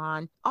James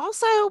Bond.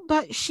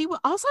 But she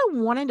also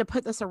wanted to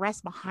put this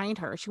arrest behind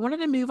her. She wanted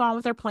to move on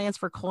with her plans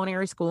for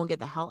culinary school and get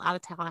the hell out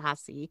of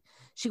Tallahassee.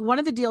 She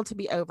wanted the deal to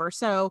be over.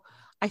 So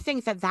I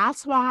think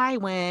that's why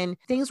when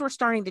things were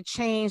starting to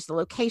change, the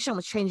location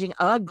was changing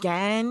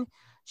again.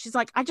 She's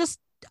like,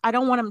 I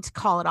don't want him to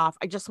call it off.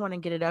 I just want to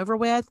get it over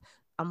with.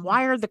 I'm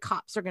wired. The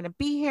cops are going to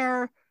be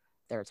here.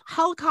 There's a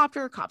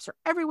helicopter. Cops are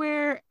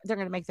everywhere. They're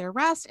going to make their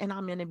arrest and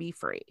I'm going to be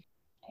free.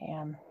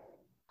 Damn.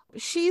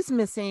 She's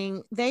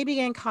missing. They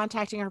began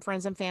contacting her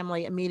friends and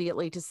family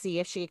immediately to see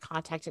if she had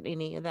contacted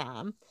any of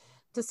them,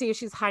 to see if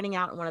she's hiding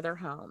out in one of their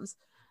homes.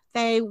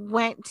 They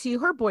went to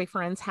her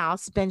boyfriend's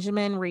house,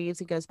 Benjamin Reeves,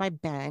 who goes by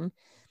Ben.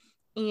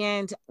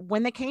 And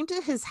when they came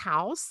to his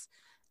house,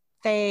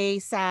 they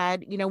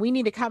said, we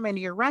need to come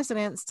into your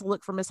residence to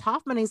look for Miss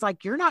Hoffman. He's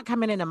like, you're not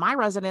coming into my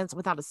residence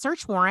without a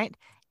search warrant.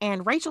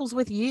 And Rachel's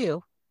with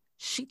you.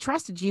 She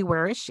trusted you.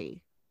 Where is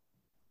she?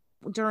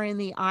 During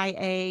the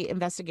IA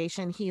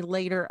investigation, he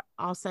later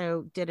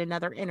also did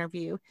another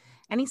interview,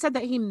 and he said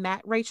that he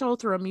met Rachel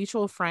through a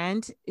mutual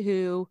friend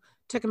who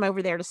took him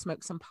over there to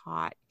smoke some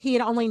pot. He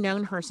had only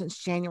known her since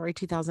January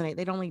 2008.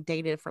 They'd only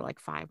dated for like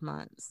 5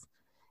 months.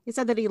 He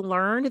said that he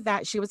learned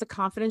that she was a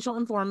confidential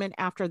informant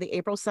after the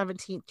April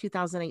 17th,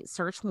 2008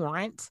 search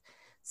warrant.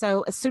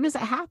 So as soon as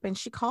it happened,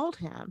 she called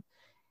him.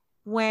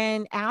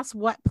 When asked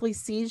what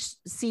police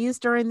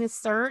seized during this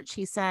search,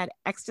 he said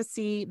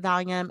ecstasy,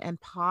 Valium, and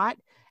pot,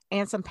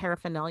 and some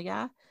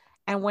paraphernalia.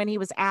 And when he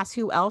was asked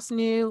who else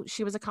knew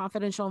she was a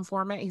confidential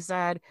informant, he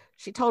said,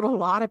 she told a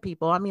lot of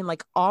people. I mean,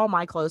 like all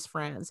my close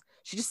friends.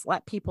 She just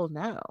let people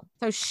know.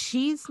 So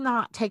she's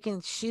not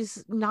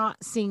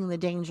seeing the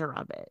danger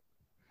of it.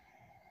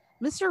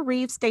 Mr.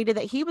 Reeves stated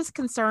that he was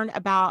concerned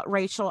about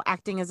Rachel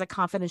acting as a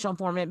confidential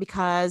informant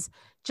because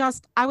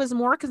I was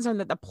more concerned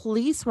that the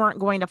police weren't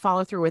going to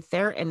follow through with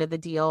their end of the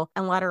deal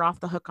and let her off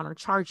the hook on her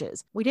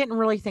charges. We didn't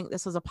really think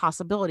this was a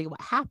possibility. What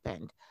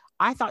happened?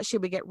 I thought she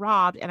would get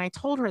robbed, and I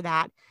told her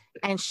that,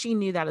 and she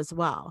knew that as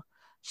well.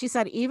 She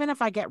said, even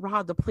if I get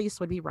robbed, the police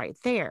would be right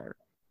there.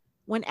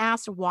 When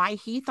asked why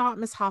he thought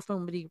Miss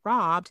Hoffman would be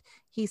robbed,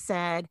 he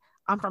said,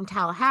 I'm from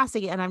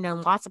Tallahassee, and I've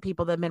known lots of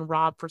people that have been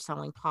robbed for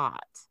selling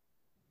pot.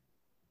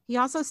 He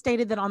also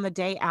stated that on the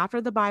day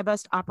after the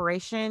buy-bust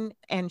operation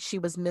and she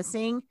was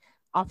missing,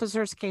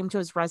 officers came to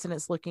his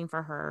residence looking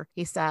for her.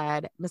 He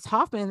said, Miss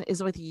Hoffman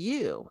is with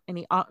you. And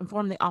he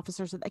informed the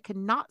officers that they could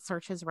not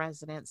search his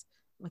residence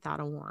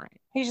without a warrant.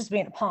 He's just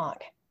being a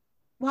punk.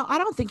 Well, I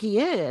don't think he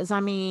is.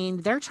 I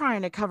mean, they're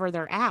trying to cover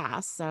their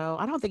ass. So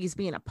I don't think he's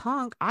being a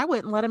punk. I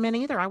wouldn't let him in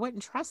either. I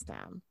wouldn't trust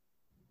them.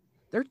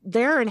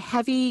 They're in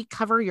heavy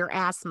cover your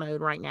ass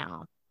mode right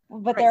now.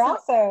 But they're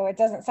also, it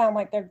doesn't sound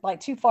like they're like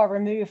too far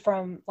removed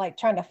from like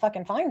trying to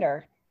fucking find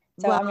her.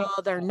 So, well, I mean,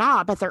 they're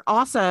not, but they're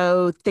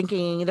also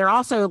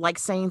like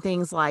saying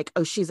things like,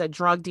 oh, she's a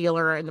drug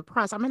dealer in the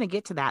press. I'm going to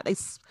get to that. They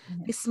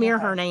smear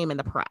her name in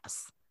the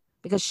press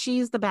because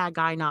she's the bad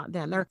guy, not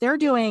them. They're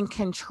doing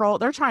control.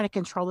 They're trying to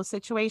control the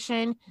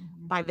situation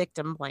by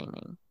victim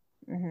blaming.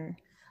 Mm-hmm.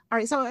 All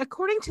right. So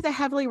according to the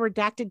heavily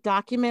redacted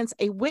documents,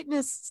 a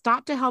witness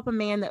stopped to help a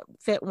man that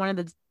fit one of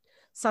the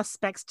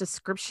suspect's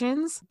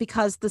descriptions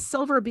because the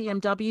silver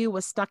BMW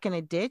was stuck in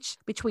a ditch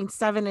between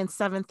 7 and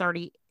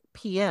 7:30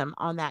 p.m.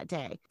 on that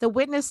day. The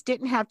witness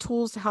didn't have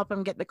tools to help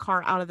him get the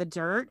car out of the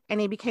dirt, and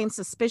he became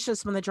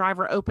suspicious when the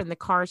driver opened the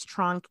car's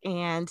trunk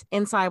and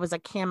inside was a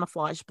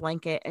camouflage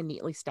blanket and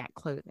neatly stacked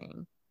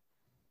clothing.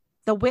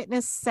 The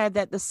witness said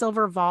that the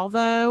silver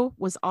Volvo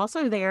was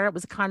also there. It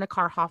was the kind of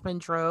car Hoffman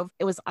drove.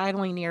 It was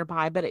idling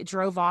nearby, but it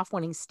drove off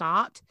when he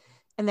stopped.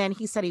 And then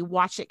he said he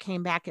watched it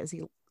came back as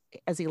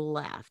he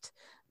left.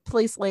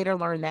 Police later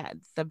learned that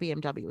the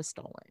BMW was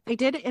stolen. They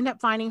did end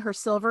up finding her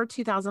silver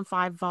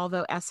 2005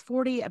 Volvo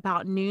S40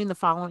 about noon the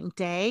following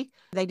day.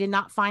 They did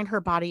not find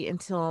her body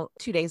until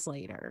 2 days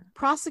later.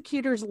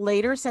 Prosecutors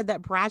later said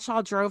that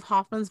Bradshaw drove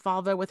Hoffman's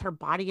Volvo with her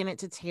body in it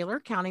to Taylor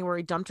County, where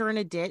he dumped her in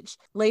a ditch.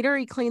 Later,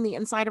 he cleaned the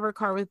inside of her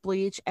car with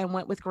bleach and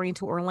went with Green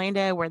to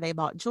Orlando, where they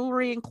bought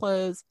jewelry and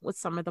clothes with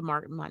some of the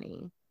marked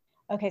money.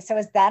 Okay, so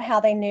is that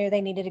how they knew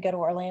they needed to go to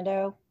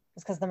Orlando?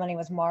 It's because the money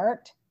was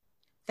marked?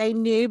 They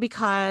knew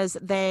because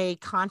they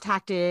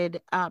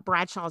contacted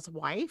Bradshaw's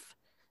wife,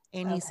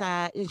 and he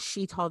said, and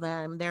she told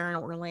them they're in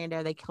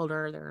Orlando. They killed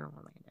her. They're in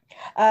Orlando.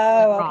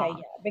 Oh, okay.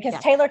 Yeah.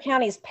 Because Taylor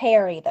County is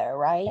Perry, though,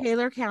 right?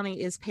 Taylor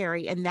County is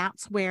Perry, and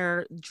that's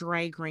where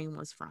Dre Green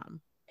was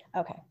from.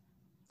 Okay.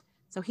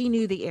 So he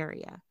knew the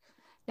area.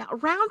 Now,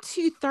 around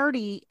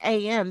 2:30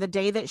 a.m., the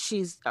day that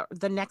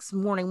the next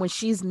morning when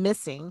she's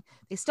missing,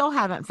 they still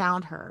haven't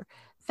found her.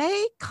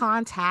 They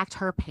contact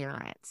her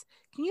parents.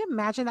 Can you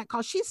imagine that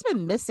call? She's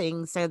been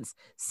missing since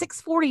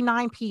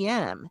 6:49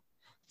 p.m.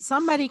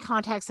 Somebody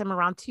contacts them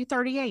around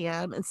 2:30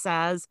 a.m. and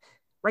says,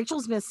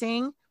 Rachel's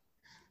missing.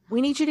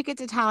 We need you to get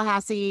to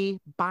Tallahassee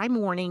by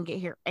morning, get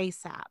here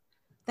ASAP.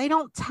 They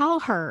don't tell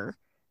her.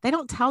 They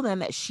don't tell them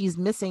that she's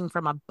missing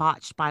from a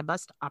botched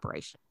buy-bust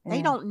operation.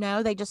 They don't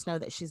know. They just know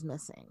that she's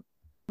missing.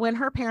 When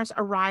her parents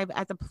arrive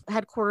at the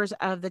headquarters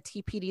of the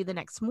TPD the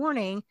next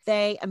morning,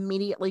 they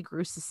immediately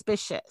grew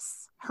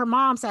suspicious. Her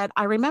mom said,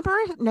 I remember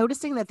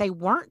noticing that they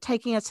weren't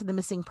taking us to the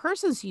missing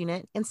persons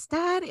unit.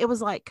 Instead, it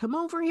was like, come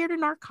over here to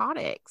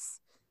narcotics.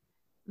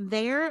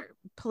 Their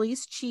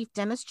police chief,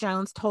 Dennis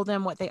Jones, told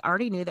them what they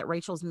already knew, that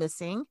Rachel's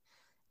missing.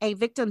 A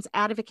victim's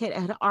advocate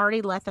had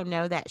already let them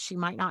know that she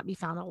might not be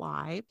found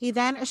alive. He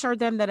then assured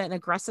them that an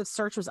aggressive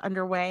search was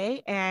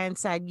underway and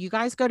said, you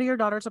guys go to your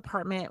daughter's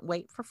apartment,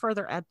 wait for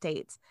further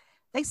updates.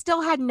 They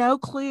still had no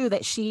clue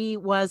that she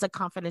was a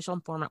confidential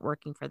informant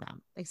working for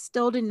them. They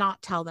still did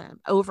not tell them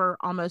over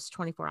almost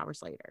 24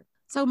 hours later.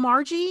 So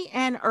Margie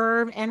and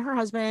Irv and her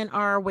husband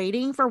are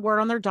waiting for word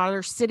on their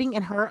daughter, sitting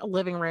in her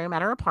living room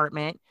at her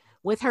apartment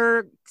with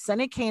her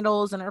scented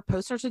candles and her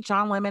posters of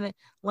John Lennon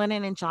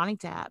and Johnny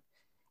Depp.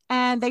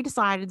 And they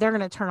decided they're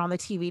going to turn on the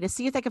TV to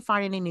see if they could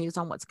find any news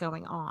on what's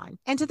going on.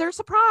 And to their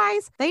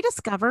surprise, they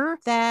discover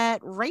that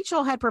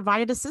Rachel had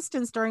provided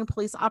assistance during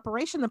police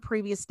operation the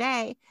previous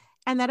day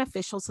and that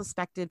officials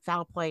suspected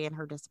foul play in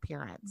her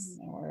disappearance.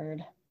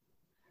 Lord.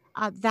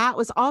 That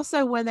was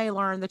also when they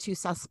learned the two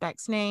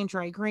suspects' names,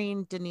 Dre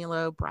Green,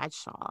 Danilo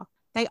Bradshaw.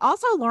 They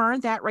also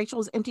learned that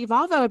Rachel's empty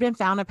Volvo had been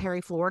found in Perry,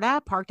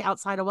 Florida, parked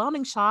outside a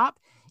welding shop,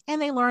 and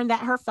they learned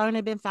that her phone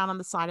had been found on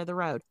the side of the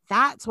road.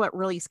 That's what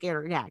really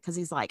scared her dad, because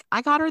he's like,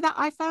 I got her that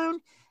iPhone,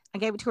 I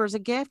gave it to her as a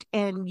gift,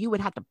 and you would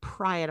have to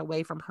pry it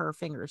away from her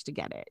fingers to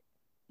get it.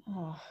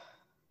 Oh.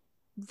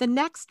 The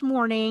next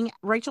morning,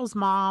 Rachel's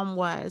mom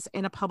was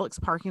in a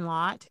Publix parking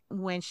lot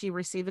when she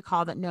received a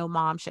call that no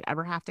mom should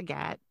ever have to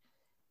get,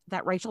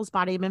 that Rachel's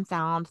body had been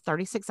found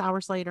 36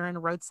 hours later in a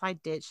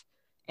roadside ditch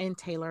in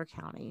Taylor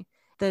County.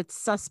 The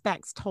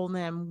suspects told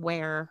them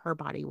where her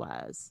body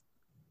was.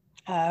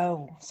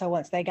 Oh, so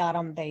once they got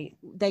him,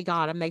 they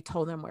got him. They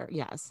told them where.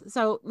 Yes.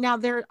 So now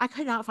I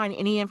could not find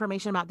any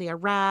information about the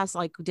arrest.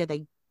 Like, did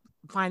they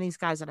find these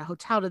guys at a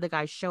hotel? Did the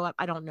guys show up?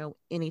 I don't know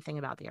anything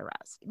about the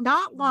arrest.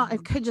 Not long.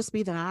 It could just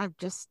be that I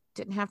just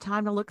didn't have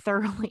time to look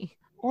thoroughly.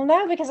 Well,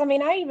 no, because I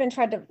mean, I even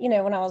tried to,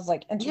 when I was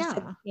like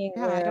interested in seeing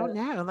where... I don't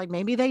know. Like,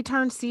 maybe they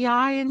turned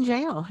CI in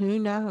jail. Who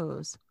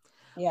knows?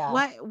 Yeah.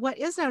 What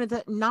is noted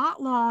that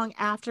not long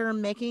after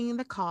making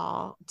the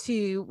call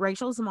to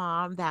Rachel's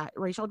mom that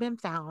Rachel had been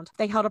found,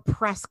 they held a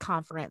press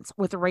conference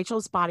with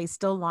Rachel's body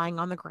still lying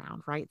on the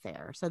ground right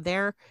there. So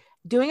they're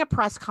doing a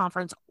press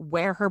conference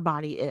where her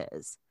body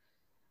is.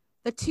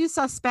 The two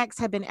suspects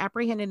had been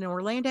apprehended in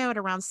Orlando at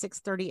around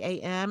 6:30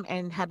 a.m.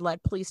 and had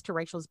led police to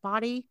Rachel's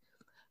body.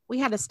 We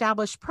had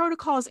established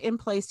protocols in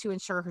place to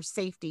ensure her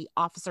safety,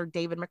 Officer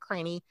David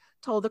McCraney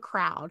told the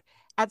crowd.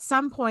 At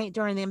some point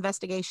during the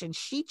investigation,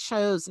 she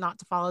chose not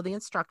to follow the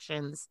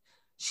instructions.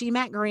 She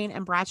met Green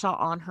and Bradshaw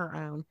on her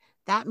own.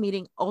 That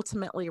meeting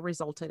ultimately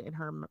resulted in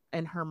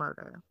her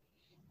murder.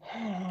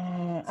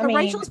 So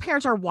Rachel's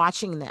parents are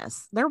watching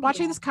this. They're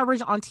watching this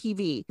coverage on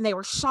TV, and they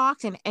were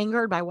shocked and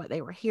angered by what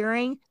they were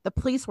hearing. The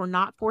police were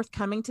not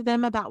forthcoming to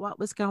them about what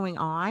was going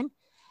on.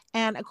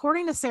 And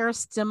according to Sarah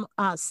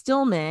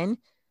Stillman,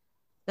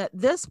 that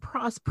this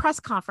press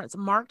conference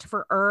marked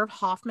for Irv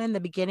Hoffman the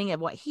beginning of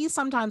what he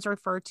sometimes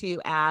referred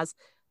to as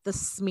the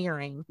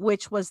smearing,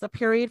 which was the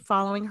period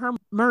following her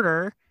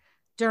murder,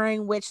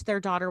 during which their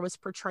daughter was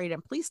portrayed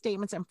in police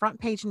statements and front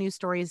page news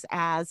stories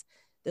as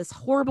this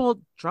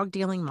horrible drug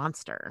dealing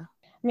monster.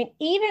 I mean,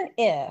 even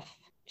if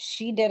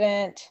she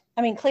didn't,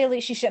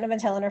 clearly she shouldn't have been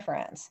telling her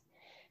friends.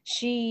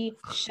 She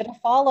should have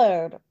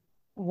followed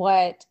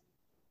what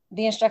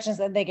the instructions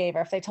that they gave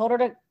her. If they told her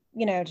to,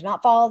 to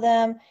not follow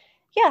them,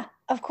 yeah,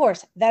 of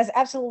course, that is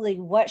absolutely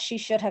what she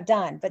should have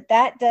done. But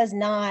that does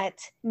not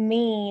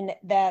mean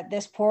that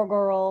this poor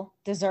girl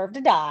deserved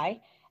to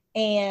die.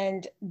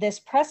 And this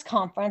press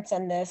conference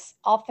and this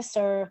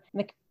Officer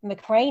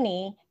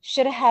McCraney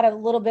should have had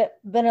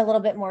been a little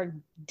bit more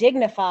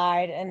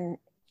dignified. And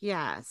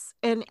yes,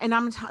 and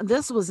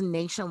this was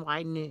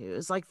nationwide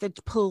news. Like, the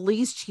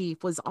police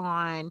chief was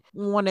on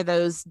one of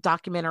those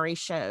documentary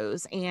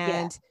shows,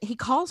 and he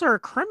calls her a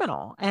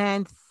criminal.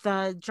 And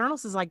the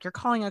journalist is like, "You're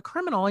calling a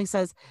criminal?" He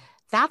says,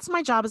 "That's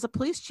my job as a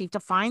police chief, to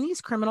find these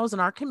criminals in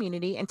our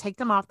community and take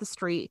them off the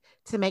street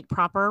to make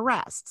proper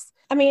arrests."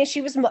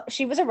 She was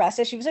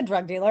arrested. She was a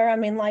drug dealer.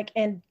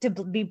 And to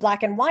be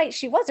black and white,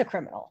 she was a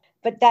criminal.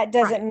 But that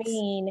doesn't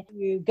mean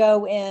you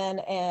go in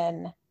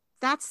and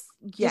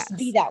just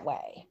be that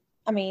way.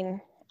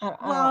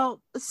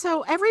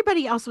 So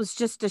everybody else was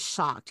just as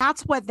shocked.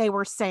 That's what they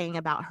were saying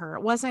about her.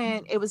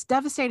 It was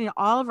devastating to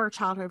all of her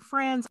childhood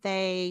friends.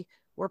 They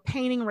were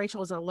painting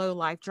Rachel as a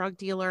low-life drug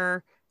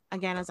dealer,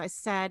 again, as I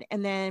said.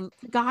 And then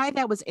the guy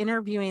that was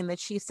interviewing that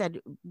she said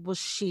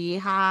she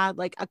had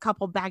like a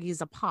couple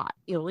baggies of pot,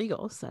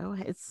 illegal. So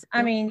it's,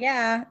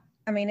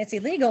 it's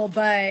illegal,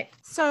 but.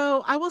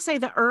 So I will say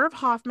that Irv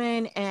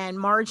Hoffman and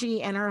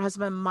Margie and her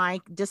husband,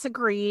 Mike,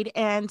 disagreed,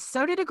 and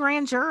so did a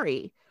grand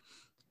jury.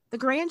 The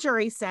grand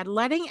jury said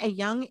letting a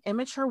young,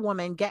 immature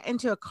woman get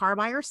into a car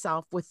by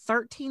herself with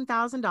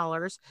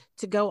 $13,000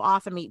 to go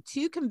off and meet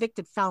two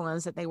convicted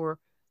felons that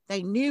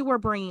they knew were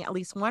bringing at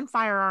least one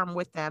firearm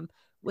with them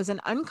was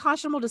an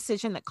unconscionable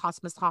decision that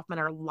cost Miss Hoffman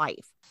her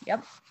life.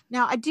 Yep.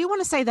 Now, I do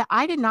want to say that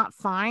I did not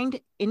find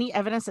any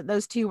evidence that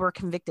those two were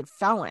convicted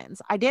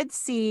felons. I did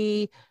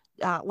see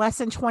less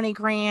than 20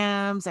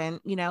 grams and,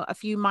 a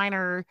few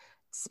minor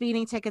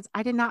speeding tickets.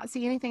 I did not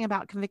see anything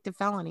about convicted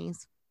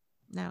felonies.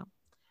 No.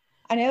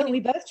 I know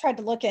we both tried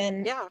to look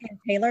in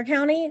Taylor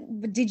County.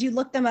 Did you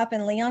look them up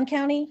in Leon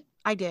County?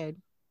 I did.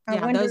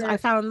 I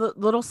found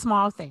little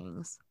small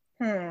things.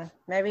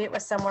 Maybe it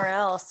was somewhere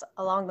else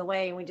along the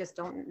way. We just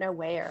don't know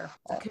where.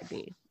 It could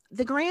be.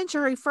 The grand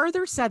jury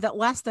further said that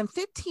less than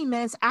 15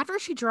 minutes after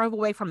she drove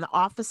away from the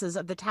offices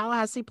of the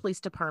Tallahassee Police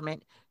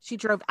Department, she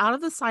drove out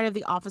of the sight of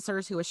the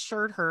officers who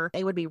assured her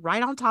they would be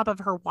right on top of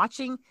her,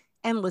 watching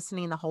and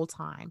listening the whole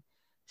time.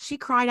 She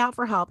cried out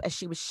for help as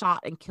she was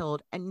shot and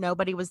killed, and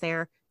nobody was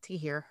there to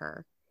hear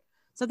her.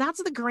 So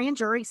that's the grand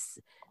jury.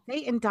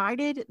 They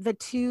indicted the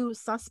two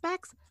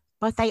suspects,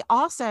 but they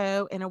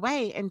also, in a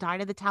way,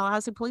 indicted the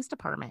Tallahassee Police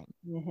Department.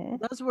 Mm-hmm.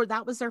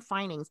 That was their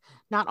findings.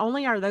 Not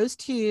only are those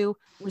two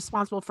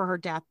responsible for her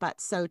death,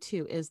 but so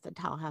too is the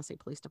Tallahassee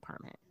Police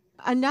Department.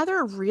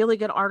 Another really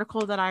good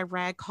article that I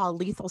read called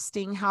Lethal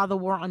Sting: How the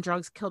War on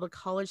Drugs Killed a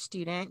College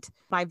Student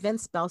by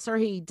Vince Belser.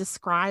 He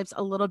describes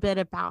a little bit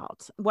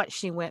about what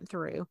she went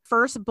through.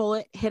 First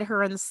bullet hit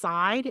her in the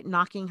side,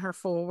 knocking her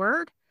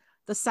forward.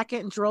 The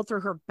second drilled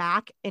through her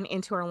back and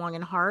into her lung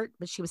and heart,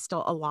 but she was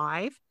still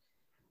alive.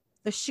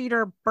 The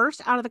shooter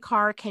burst out of the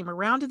car, came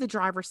around to the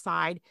driver's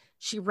side.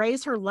 She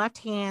raised her left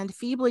hand,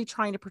 feebly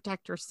trying to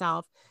protect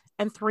herself,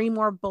 and 3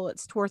 more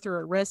bullets tore through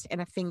her wrist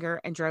and a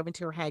finger and drove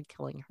into her head,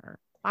 killing her.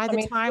 By I the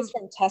mean, is time, this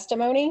from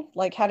testimony?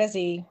 Like, how does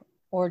he,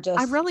 or I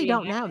just really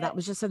don't know. That reenactment?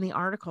 was just in the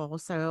article.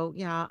 So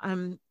yeah,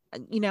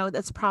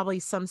 that's probably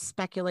some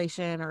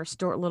speculation or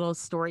little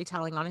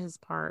storytelling on his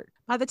part.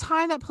 By the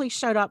time that police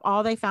showed up,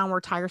 all they found were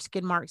tire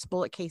skid marks,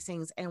 bullet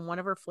casings, and one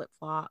of her flip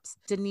flops.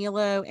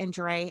 Nilo and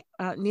Dre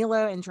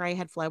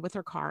had fled with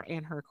her car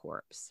and her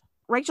corpse.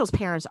 Rachel's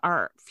parents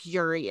are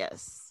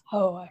furious.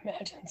 Oh, I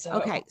imagine so.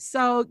 Okay,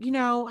 so you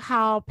know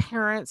how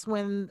parents,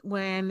 when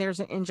there's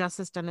an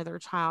injustice done to their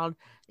child,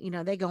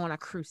 they go on a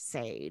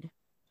crusade.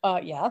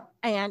 Yeah.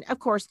 And of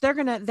course,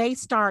 they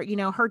start,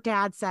 her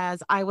dad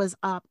says, I was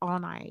up all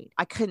night.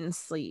 I couldn't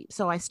sleep.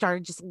 So I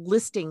started just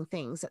listing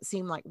things that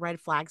seemed like red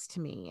flags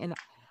to me. And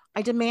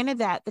I demanded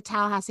that the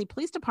Tallahassee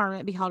Police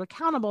Department be held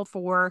accountable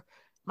for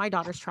my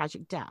daughter's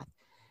tragic death.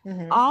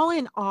 Mm-hmm. All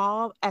in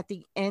all, at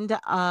the end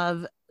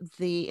of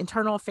the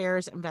internal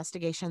affairs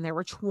investigation, there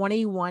were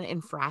 21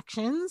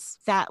 infractions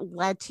that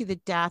led to the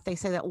death. They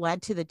say that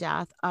led to the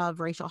death of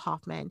Rachel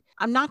Hoffman.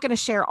 I'm not going to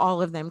share all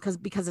of them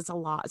because it's a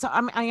lot. So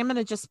I am going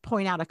to just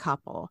point out a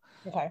couple.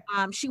 Okay.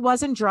 She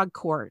was in drug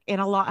court, and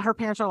her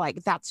parents are like,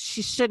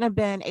 she shouldn't have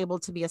been able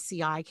to be a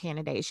CI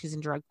candidate. She's in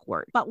drug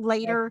court. But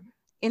later, Okay.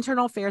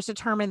 internal affairs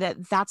determined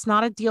that that's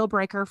not a deal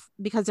breaker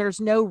because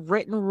there's no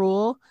written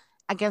rule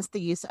against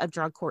the use of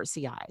drug court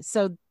CI.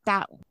 So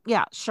that,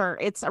 yeah, sure,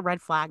 it's a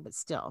red flag, but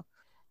still.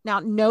 Now,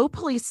 no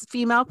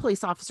female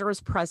police officer was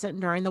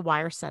present during the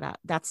wire setup.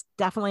 That's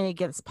definitely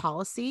against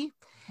policy.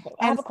 Okay,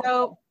 I have a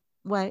question.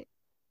 What?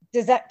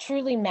 Does that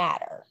truly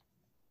matter?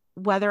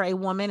 Whether a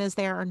woman is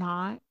there or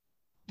not?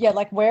 Yeah,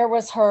 like where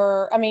was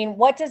her? I mean,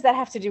 what does that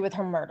have to do with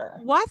her murder?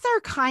 What they're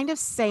kind of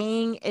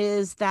saying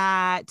is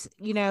that,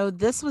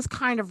 this was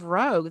kind of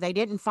rogue. They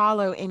didn't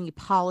follow any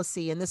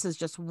policy, and this is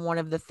just one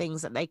of the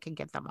things that they could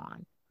get them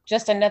on.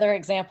 Just another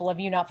example of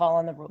you not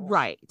following the rules.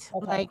 Right.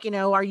 Okay. Like,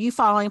 are you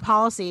following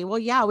policy? Well,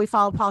 yeah, we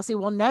follow policy.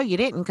 Well, no, you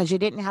didn't, because you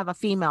didn't have a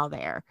female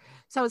there.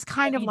 So it's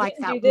kind of like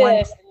that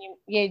one.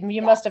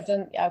 You must have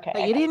done. Okay.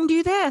 But you didn't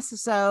do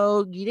this.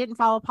 So you didn't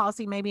follow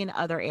policy maybe in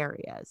other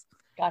areas.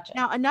 Gotcha.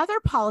 Now, another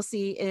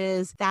policy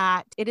is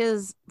that it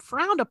is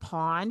frowned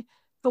upon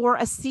for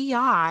a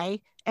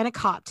CI and a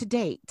cop to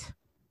date.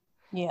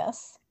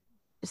 Yes.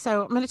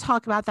 So I'm going to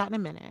talk about that in a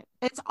minute.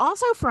 It's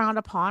also frowned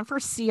upon for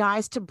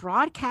CIs to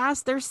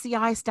broadcast their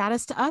CI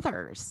status to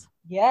others.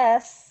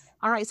 Yes.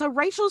 All right. So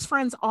Rachel's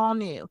friends all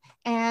knew,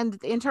 and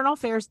the internal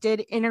affairs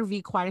did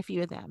interview quite a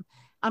few of them.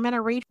 I'm going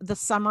to read the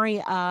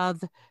summary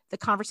of the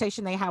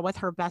conversation they had with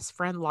her best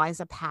friend,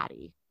 Liza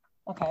Patty.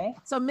 Okay.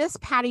 So Miss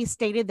Patty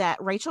stated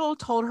that Rachel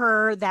told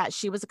her that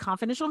she was a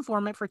confidential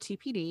informant for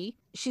TPD.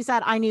 She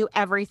said, I knew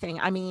everything.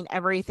 I mean,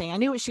 everything. I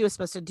knew what she was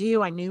supposed to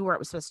do. I knew where it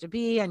was supposed to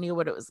be. I knew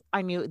what it was.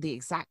 I knew the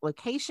exact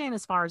location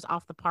as far as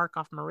off the park,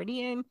 off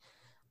Meridian.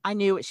 I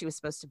knew what she was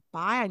supposed to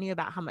buy. I knew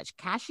about how much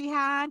cash she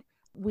had.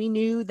 We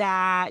knew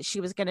that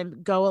she was going to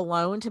go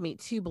alone to meet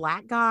 2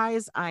 black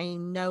guys. I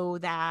know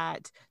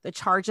that the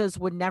charges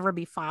would never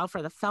be filed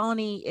for the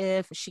felony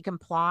if she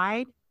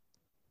complied,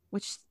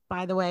 which,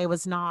 by the way,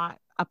 was not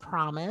a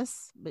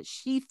promise, but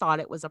she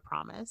thought it was a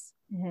promise.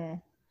 Mm-hmm.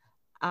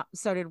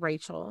 So did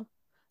Rachel.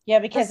 Yeah,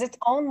 because it's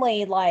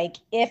only like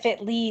if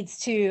it leads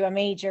to a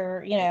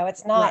major,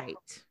 it's not. Right.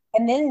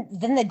 And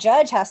then the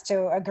judge has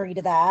to agree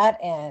to that.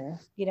 And,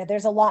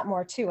 there's a lot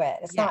more to it.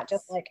 It's not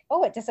just like,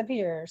 oh, it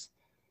disappears.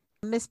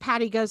 Miss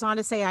Patty goes on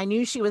to say, I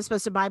knew she was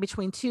supposed to buy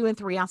between 2 and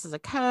 3 ounces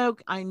of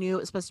Coke. I knew it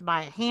was supposed to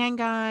buy a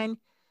handgun.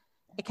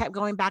 It kept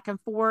going back and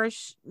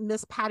forth.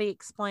 Miss Patty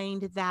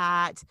explained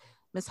that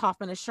Miss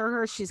Hoffman assured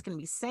her she's going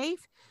to be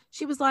safe.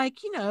 She was like,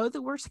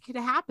 the worst that could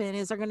happen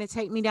is they're going to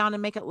take me down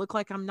and make it look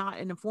like I'm not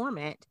an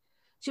informant.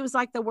 She was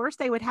like, the worst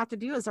they would have to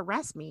do is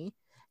arrest me.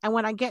 And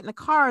when I get in the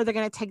car, they're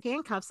going to take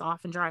handcuffs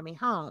off and drive me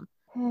home.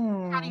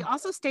 Patty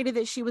also stated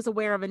that she was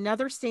aware of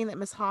another sting that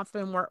Miss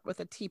Hoffman worked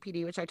with a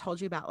TPD, which I told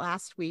you about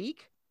last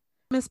week.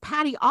 Miss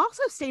Patty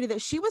also stated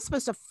that she was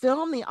supposed to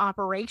film the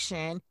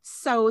operation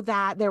so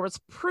that there was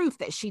proof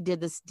that she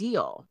did this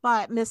deal.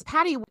 But Miss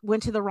Patty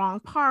went to the wrong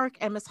park,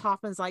 and Miss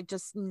Hoffman's like,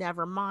 just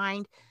never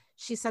mind.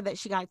 She said that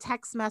she got a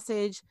text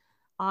message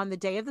on the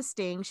day of the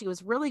sting. She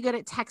was really good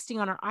at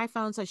texting on her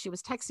iPhone. So she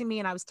was texting me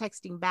and I was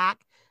texting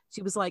back.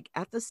 She was like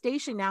at the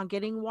station now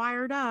getting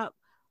wired up,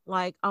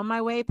 like on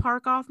my way,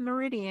 park off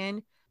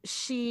Meridian.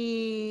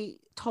 She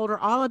told her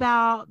all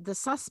about the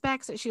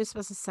suspects that she was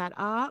supposed to set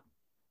up.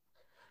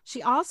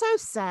 She also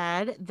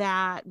said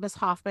that Miss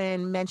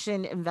Hoffman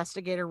mentioned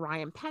investigator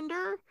Ryan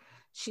Pender.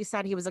 She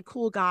said he was a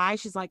cool guy.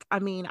 She's like, I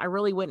mean, I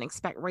really wouldn't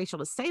expect Rachel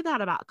to say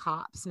that about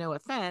cops, no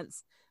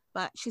offense,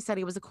 but she said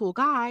he was a cool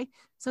guy.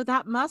 So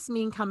that must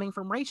mean coming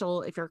from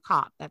Rachel, if you're a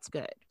cop, that's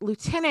good.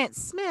 Lieutenant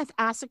Smith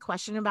asked a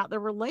question about the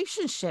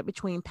relationship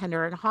between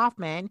Pender and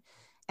Hoffman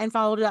and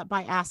followed it up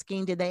by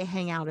asking, did they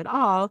hang out at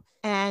all?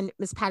 And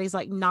Miss Patty's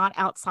like, not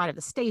outside of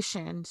the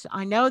station.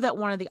 I know that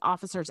one of the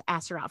officers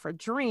asked her out for a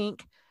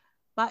drink,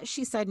 but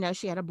she said no,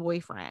 she had a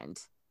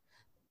boyfriend.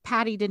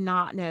 Patty did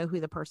not know who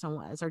the person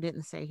was or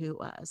didn't say who it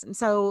was. And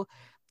so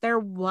there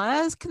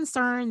was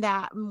concern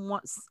that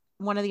once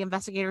one of the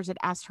investigators had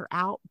asked her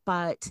out,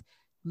 but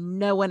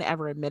no one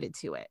ever admitted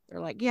to it. They're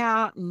like,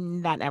 yeah,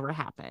 that never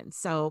happened.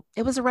 So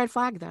it was a red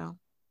flag, though.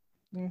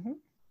 Mm-hmm.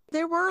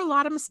 There were a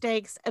lot of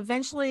mistakes.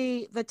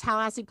 Eventually, the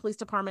Tallahassee Police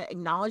Department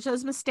acknowledged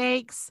those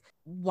mistakes.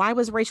 Why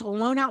was Rachel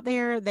alone out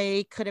there?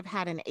 They could have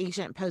had an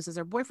agent pose as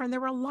her boyfriend.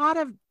 There were a lot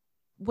of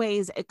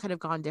ways it could have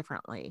gone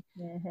differently.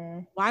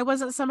 Mm-hmm. Why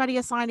wasn't somebody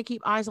assigned to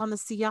keep eyes on the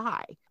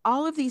CI?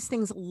 All of these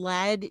things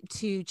led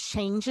to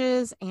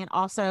changes and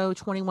also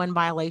 21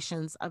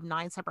 violations of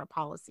 9 separate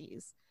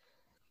policies.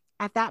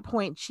 At that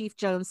point, Chief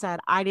Jones said,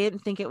 I didn't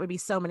think it would be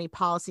so many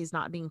policies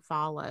not being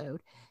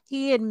followed.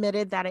 He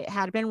admitted that it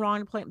had been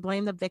wrong to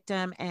blame the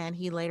victim, and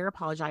he later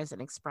apologized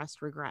and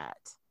expressed regret.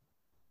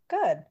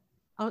 Good.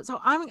 Oh,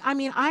 so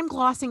I'm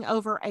glossing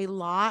over a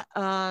lot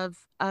of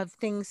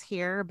things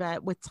here,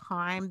 but with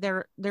time,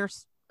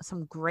 there's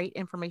some great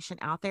information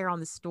out there on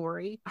the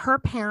story. Her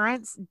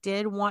parents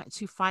did want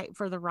to fight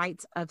for the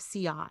rights of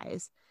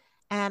CIs,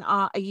 and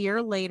a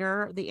year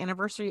later, the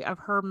anniversary of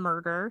her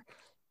murder,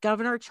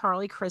 Governor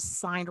Charlie Crist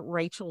signed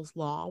Rachel's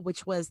Law,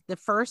 which was the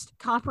first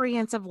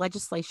comprehensive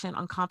legislation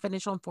on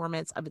confidential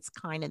informants of its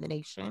kind in the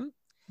nation.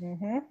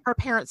 Mm-hmm. Her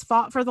parents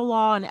fought for the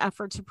law in an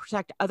effort to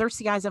protect other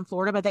CIs in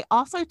Florida, but they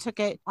also took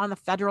it on the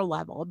federal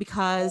level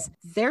because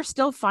they're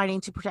still fighting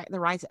to protect the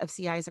rights of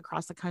CIs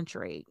across the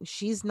country.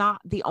 She's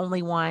not the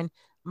only one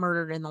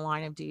murdered in the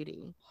line of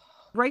duty.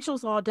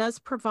 Rachel's Law does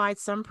provide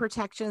some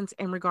protections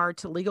in regard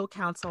to legal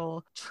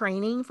counsel,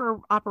 training for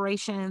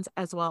operations,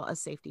 as well as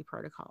safety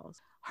protocols.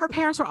 Her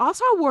parents were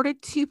also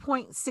awarded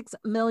 $2.6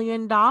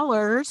 million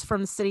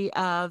from the city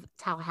of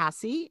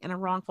Tallahassee in a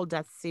wrongful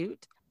death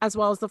suit, as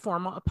well as the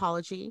formal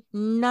apology.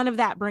 None of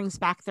that brings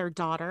back their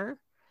daughter.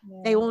 Yeah.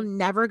 They will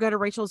never go to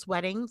Rachel's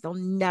wedding. They'll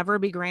never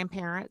be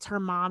grandparents. Her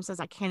mom says,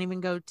 I can't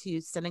even go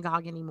to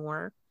synagogue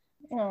anymore.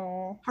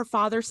 Aww. Her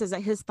father says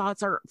that his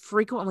thoughts are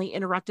frequently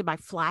interrupted by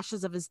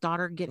flashes of his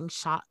daughter getting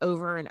shot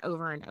over and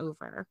over and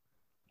over.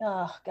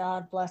 Oh,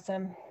 God bless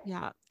him.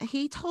 Yeah.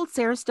 He told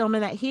Sarah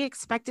Stillman that he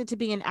expected to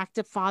be an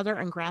active father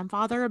and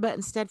grandfather, but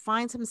instead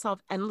finds himself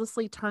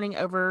endlessly turning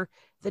over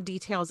the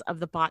details of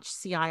the botched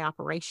CI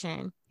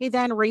operation. He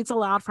then reads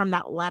aloud from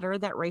that letter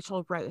that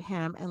Rachel wrote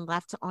him and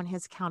left on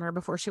his counter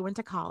before she went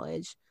to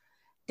college.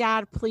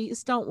 Dad,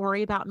 please don't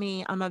worry about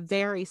me. I'm a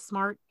very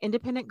smart,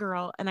 independent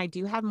girl, and I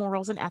do have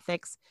morals and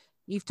ethics.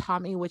 You've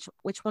taught me which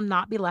will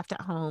not be left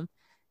at home.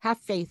 Have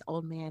faith,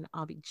 old man.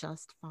 I'll be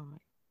just fine.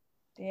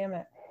 Damn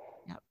it.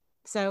 Yep.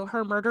 So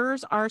her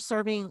murderers are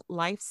serving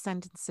life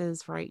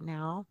sentences right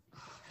now.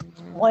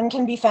 One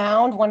can be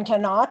found, one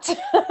cannot.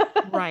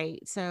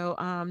 Right. So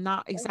I'm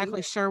not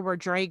exactly sure where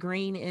Dre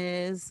Green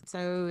is.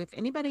 So if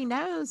anybody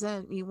knows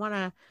and you want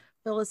to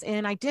fill us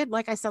in, I did,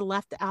 like I said,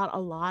 left out a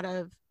lot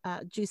of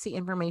juicy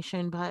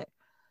information, but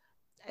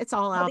it's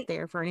all out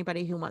there for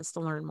anybody who wants to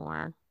learn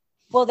more.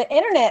 Well, the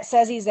internet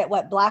says he's at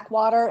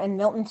Blackwater in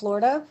Milton,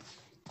 Florida,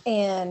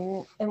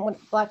 and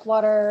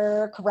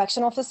Blackwater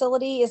Correctional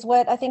Facility is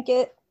what I think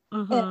it.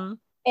 Mm-hmm.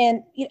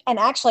 And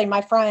actually,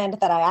 my friend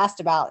that I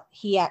asked about,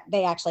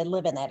 they actually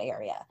live in that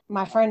area.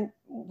 My friend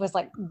was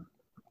like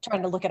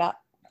trying to look it up.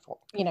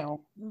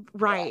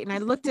 Right. Yeah. And I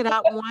looked it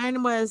up.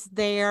 One was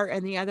there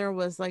and the other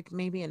was like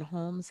maybe in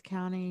Holmes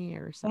County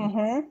or something.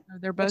 Mm-hmm. So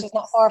they're both, which is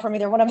not far from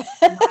either one of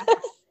them.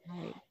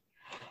 Right.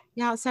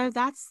 Yeah. So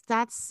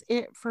that's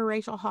it for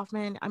Rachel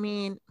Hoffman. I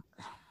mean,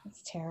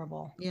 it's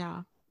terrible.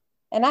 Yeah.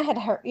 And I had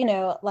heard,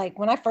 like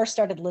when I first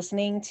started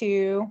listening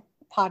to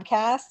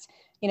podcasts,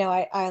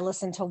 I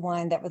listened to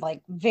one that was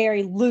like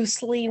very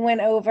loosely went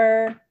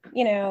over,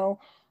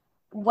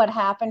 what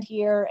happened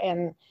here.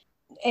 And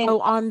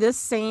on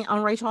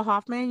Rachel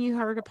Hoffman, you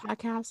heard a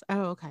podcast?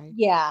 Oh, okay.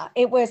 Yeah,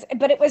 it was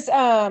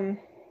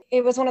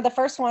one of the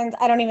first ones.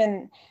 I don't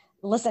even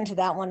listen to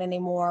that one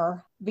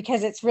anymore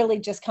because it's really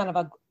just kind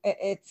of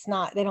it's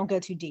not, they don't go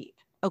too deep.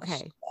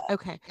 Okay.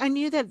 I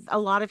knew that a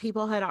lot of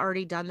people had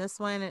already done this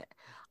one.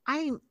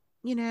 I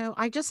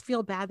just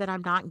feel bad that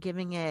I'm not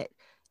giving it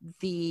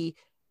the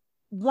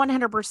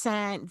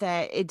 100%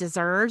 that it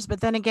deserves.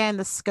 But then again,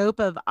 the scope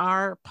of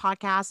our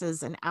podcast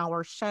is an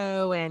hour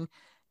show and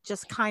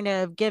just kind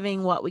of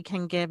giving what we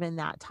can give in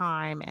that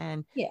time.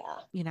 And,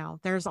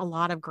 there's a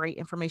lot of great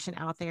information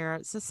out there.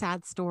 It's a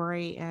sad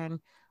story. And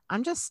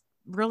I'm just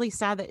really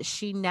sad that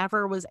she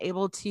never was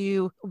able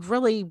to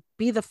really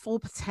be the full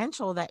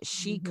potential that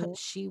she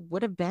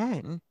would have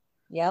been.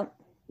 Yep.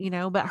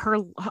 but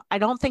I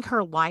don't think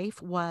her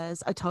life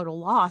was a total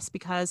loss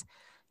because,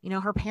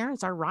 her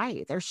parents are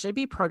right. There should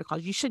be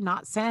protocols. You should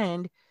not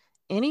send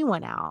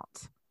anyone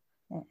out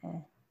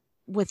Mm-mm.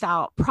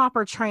 without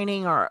proper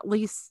training, or at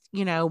least,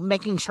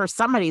 making sure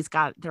somebody's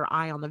got their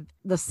eye on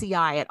the CI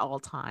at all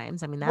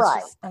times. I mean, that's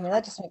Right. just, I mean,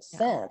 that just makes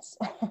sense.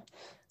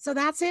 so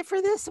that's it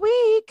for this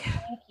week.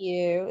 Thank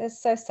you.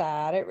 It's so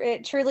sad.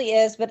 It truly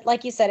is. But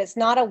like you said, it's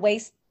not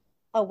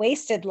a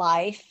wasted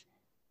life,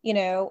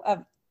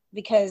 of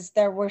because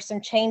there were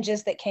some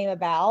changes that came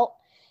about.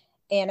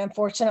 And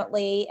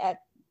unfortunately,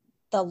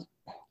 the,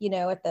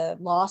 at the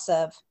loss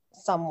of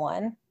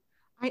someone.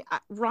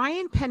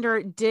 Ryan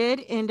Pender did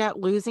end up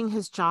losing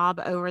his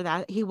job over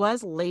that. He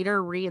was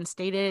later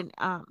reinstated.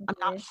 I'm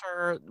not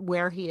sure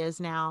where he is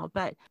now,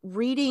 but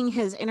reading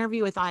his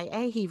interview with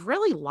IA, he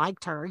really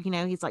liked her.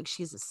 He's like,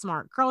 she's a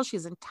smart girl.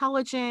 She's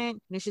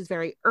intelligent. She's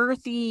very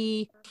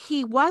earthy.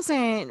 He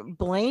wasn't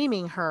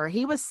blaming her.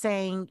 He was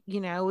saying,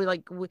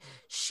 like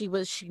she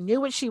knew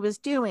what she was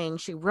doing.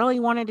 She really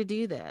wanted to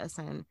do this.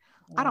 And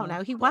I don't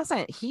know. He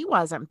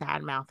wasn't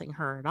bad mouthing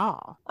her at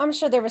all. I'm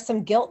sure there was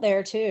some guilt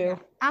there too.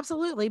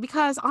 Absolutely,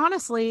 because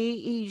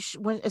honestly,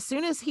 as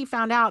soon as he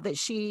found out that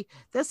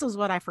this was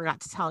what I forgot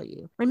to tell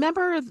you.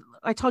 Remember,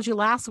 I told you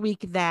last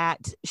week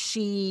that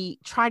she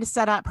tried to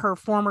set up her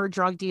former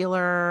drug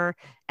dealer,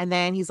 and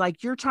then he's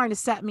like, "You're trying to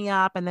set me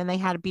up," and then they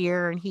had a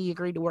beer, and he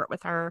agreed to work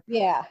with her.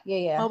 Yeah.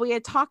 Well, we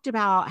had talked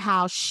about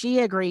how she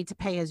agreed to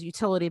pay his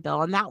utility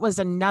bill, and that was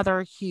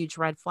another huge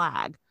red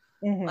flag.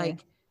 Mm-hmm. Like,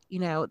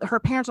 her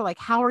parents are like,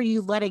 how are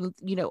you letting,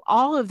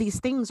 all of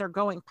these things are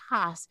going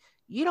past.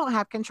 You don't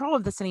have control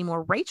of this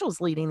anymore. Rachel's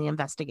leading the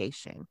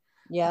investigation.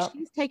 Yeah.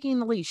 She's taking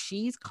the lead.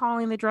 She's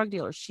calling the drug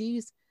dealer.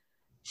 She's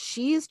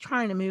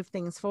trying to move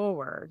things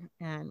forward.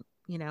 And,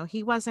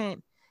 he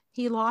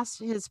lost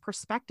his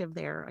perspective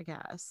there, I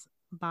guess,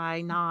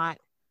 by not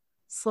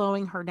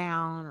slowing her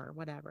down or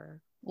whatever.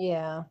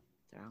 Yeah.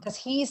 Because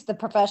he's the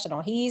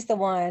professional. He's the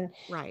one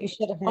right. You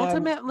should have known.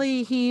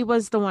 Ultimately, he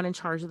was the one in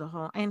charge of the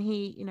whole, and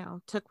he,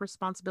 took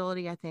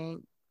responsibility, I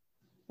think.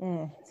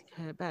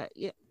 But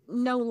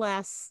no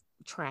less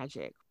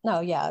tragic. No,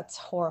 yeah, it's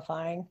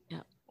horrifying.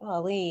 Yeah.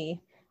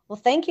 Golly. Well,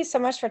 thank you so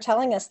much for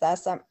telling us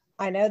this.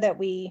 I know that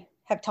we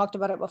have talked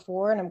about it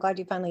before, and I'm glad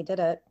you finally did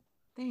it.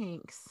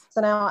 Thanks.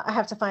 So now I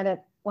have to find it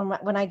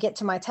when I get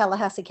to my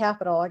Tallahassee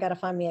Capitol. I got to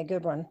find me a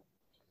good one.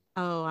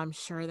 Oh, I'm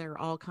sure there are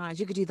all kinds.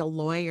 You could do the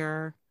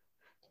lawyer,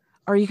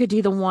 or you could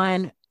do the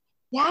one.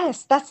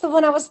 Yes, that's the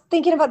one I was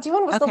thinking about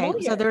doing. Was the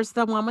lawyer. So there's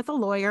the one with a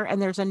lawyer,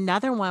 and there's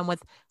another one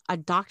with a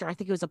doctor. I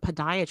think it was a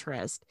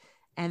podiatrist,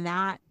 and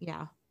that,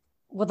 yeah.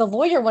 Well, the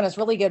lawyer one is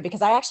really good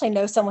because I actually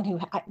know someone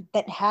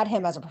that had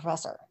him as a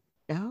professor.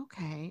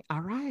 Okay.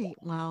 All right.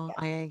 Well,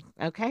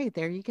 okay.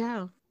 There you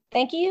go.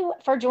 Thank you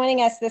for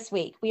joining us this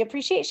week. We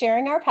appreciate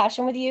sharing our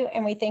passion with you,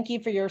 and we thank you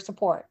for your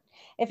support.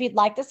 If you'd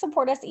like to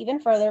support us even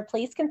further,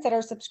 please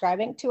consider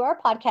subscribing to our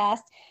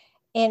podcast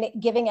and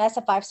giving us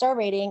a 5-star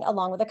rating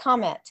along with a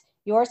comment.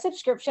 Your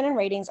subscription and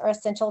ratings are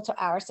essential to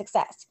our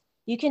success.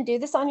 You can do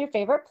this on your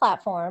favorite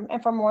platform.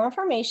 And for more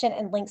information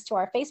and links to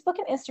our Facebook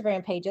and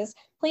Instagram pages,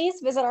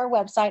 please visit our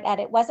website at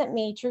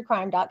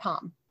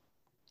itwasn'tmetruecrime.com.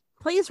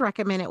 Please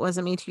recommend It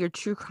Wasn't Me to your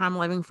true crime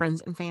loving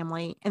friends and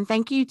family. And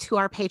thank you to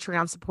our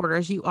Patreon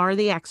supporters. You are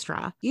the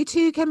extra. You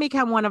too can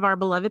become one of our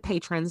beloved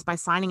patrons by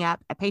signing up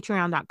at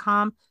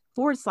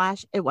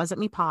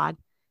patreon.com/itwasn'tmepod.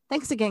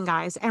 Thanks again,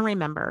 guys. And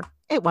remember,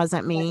 it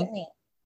wasn't me.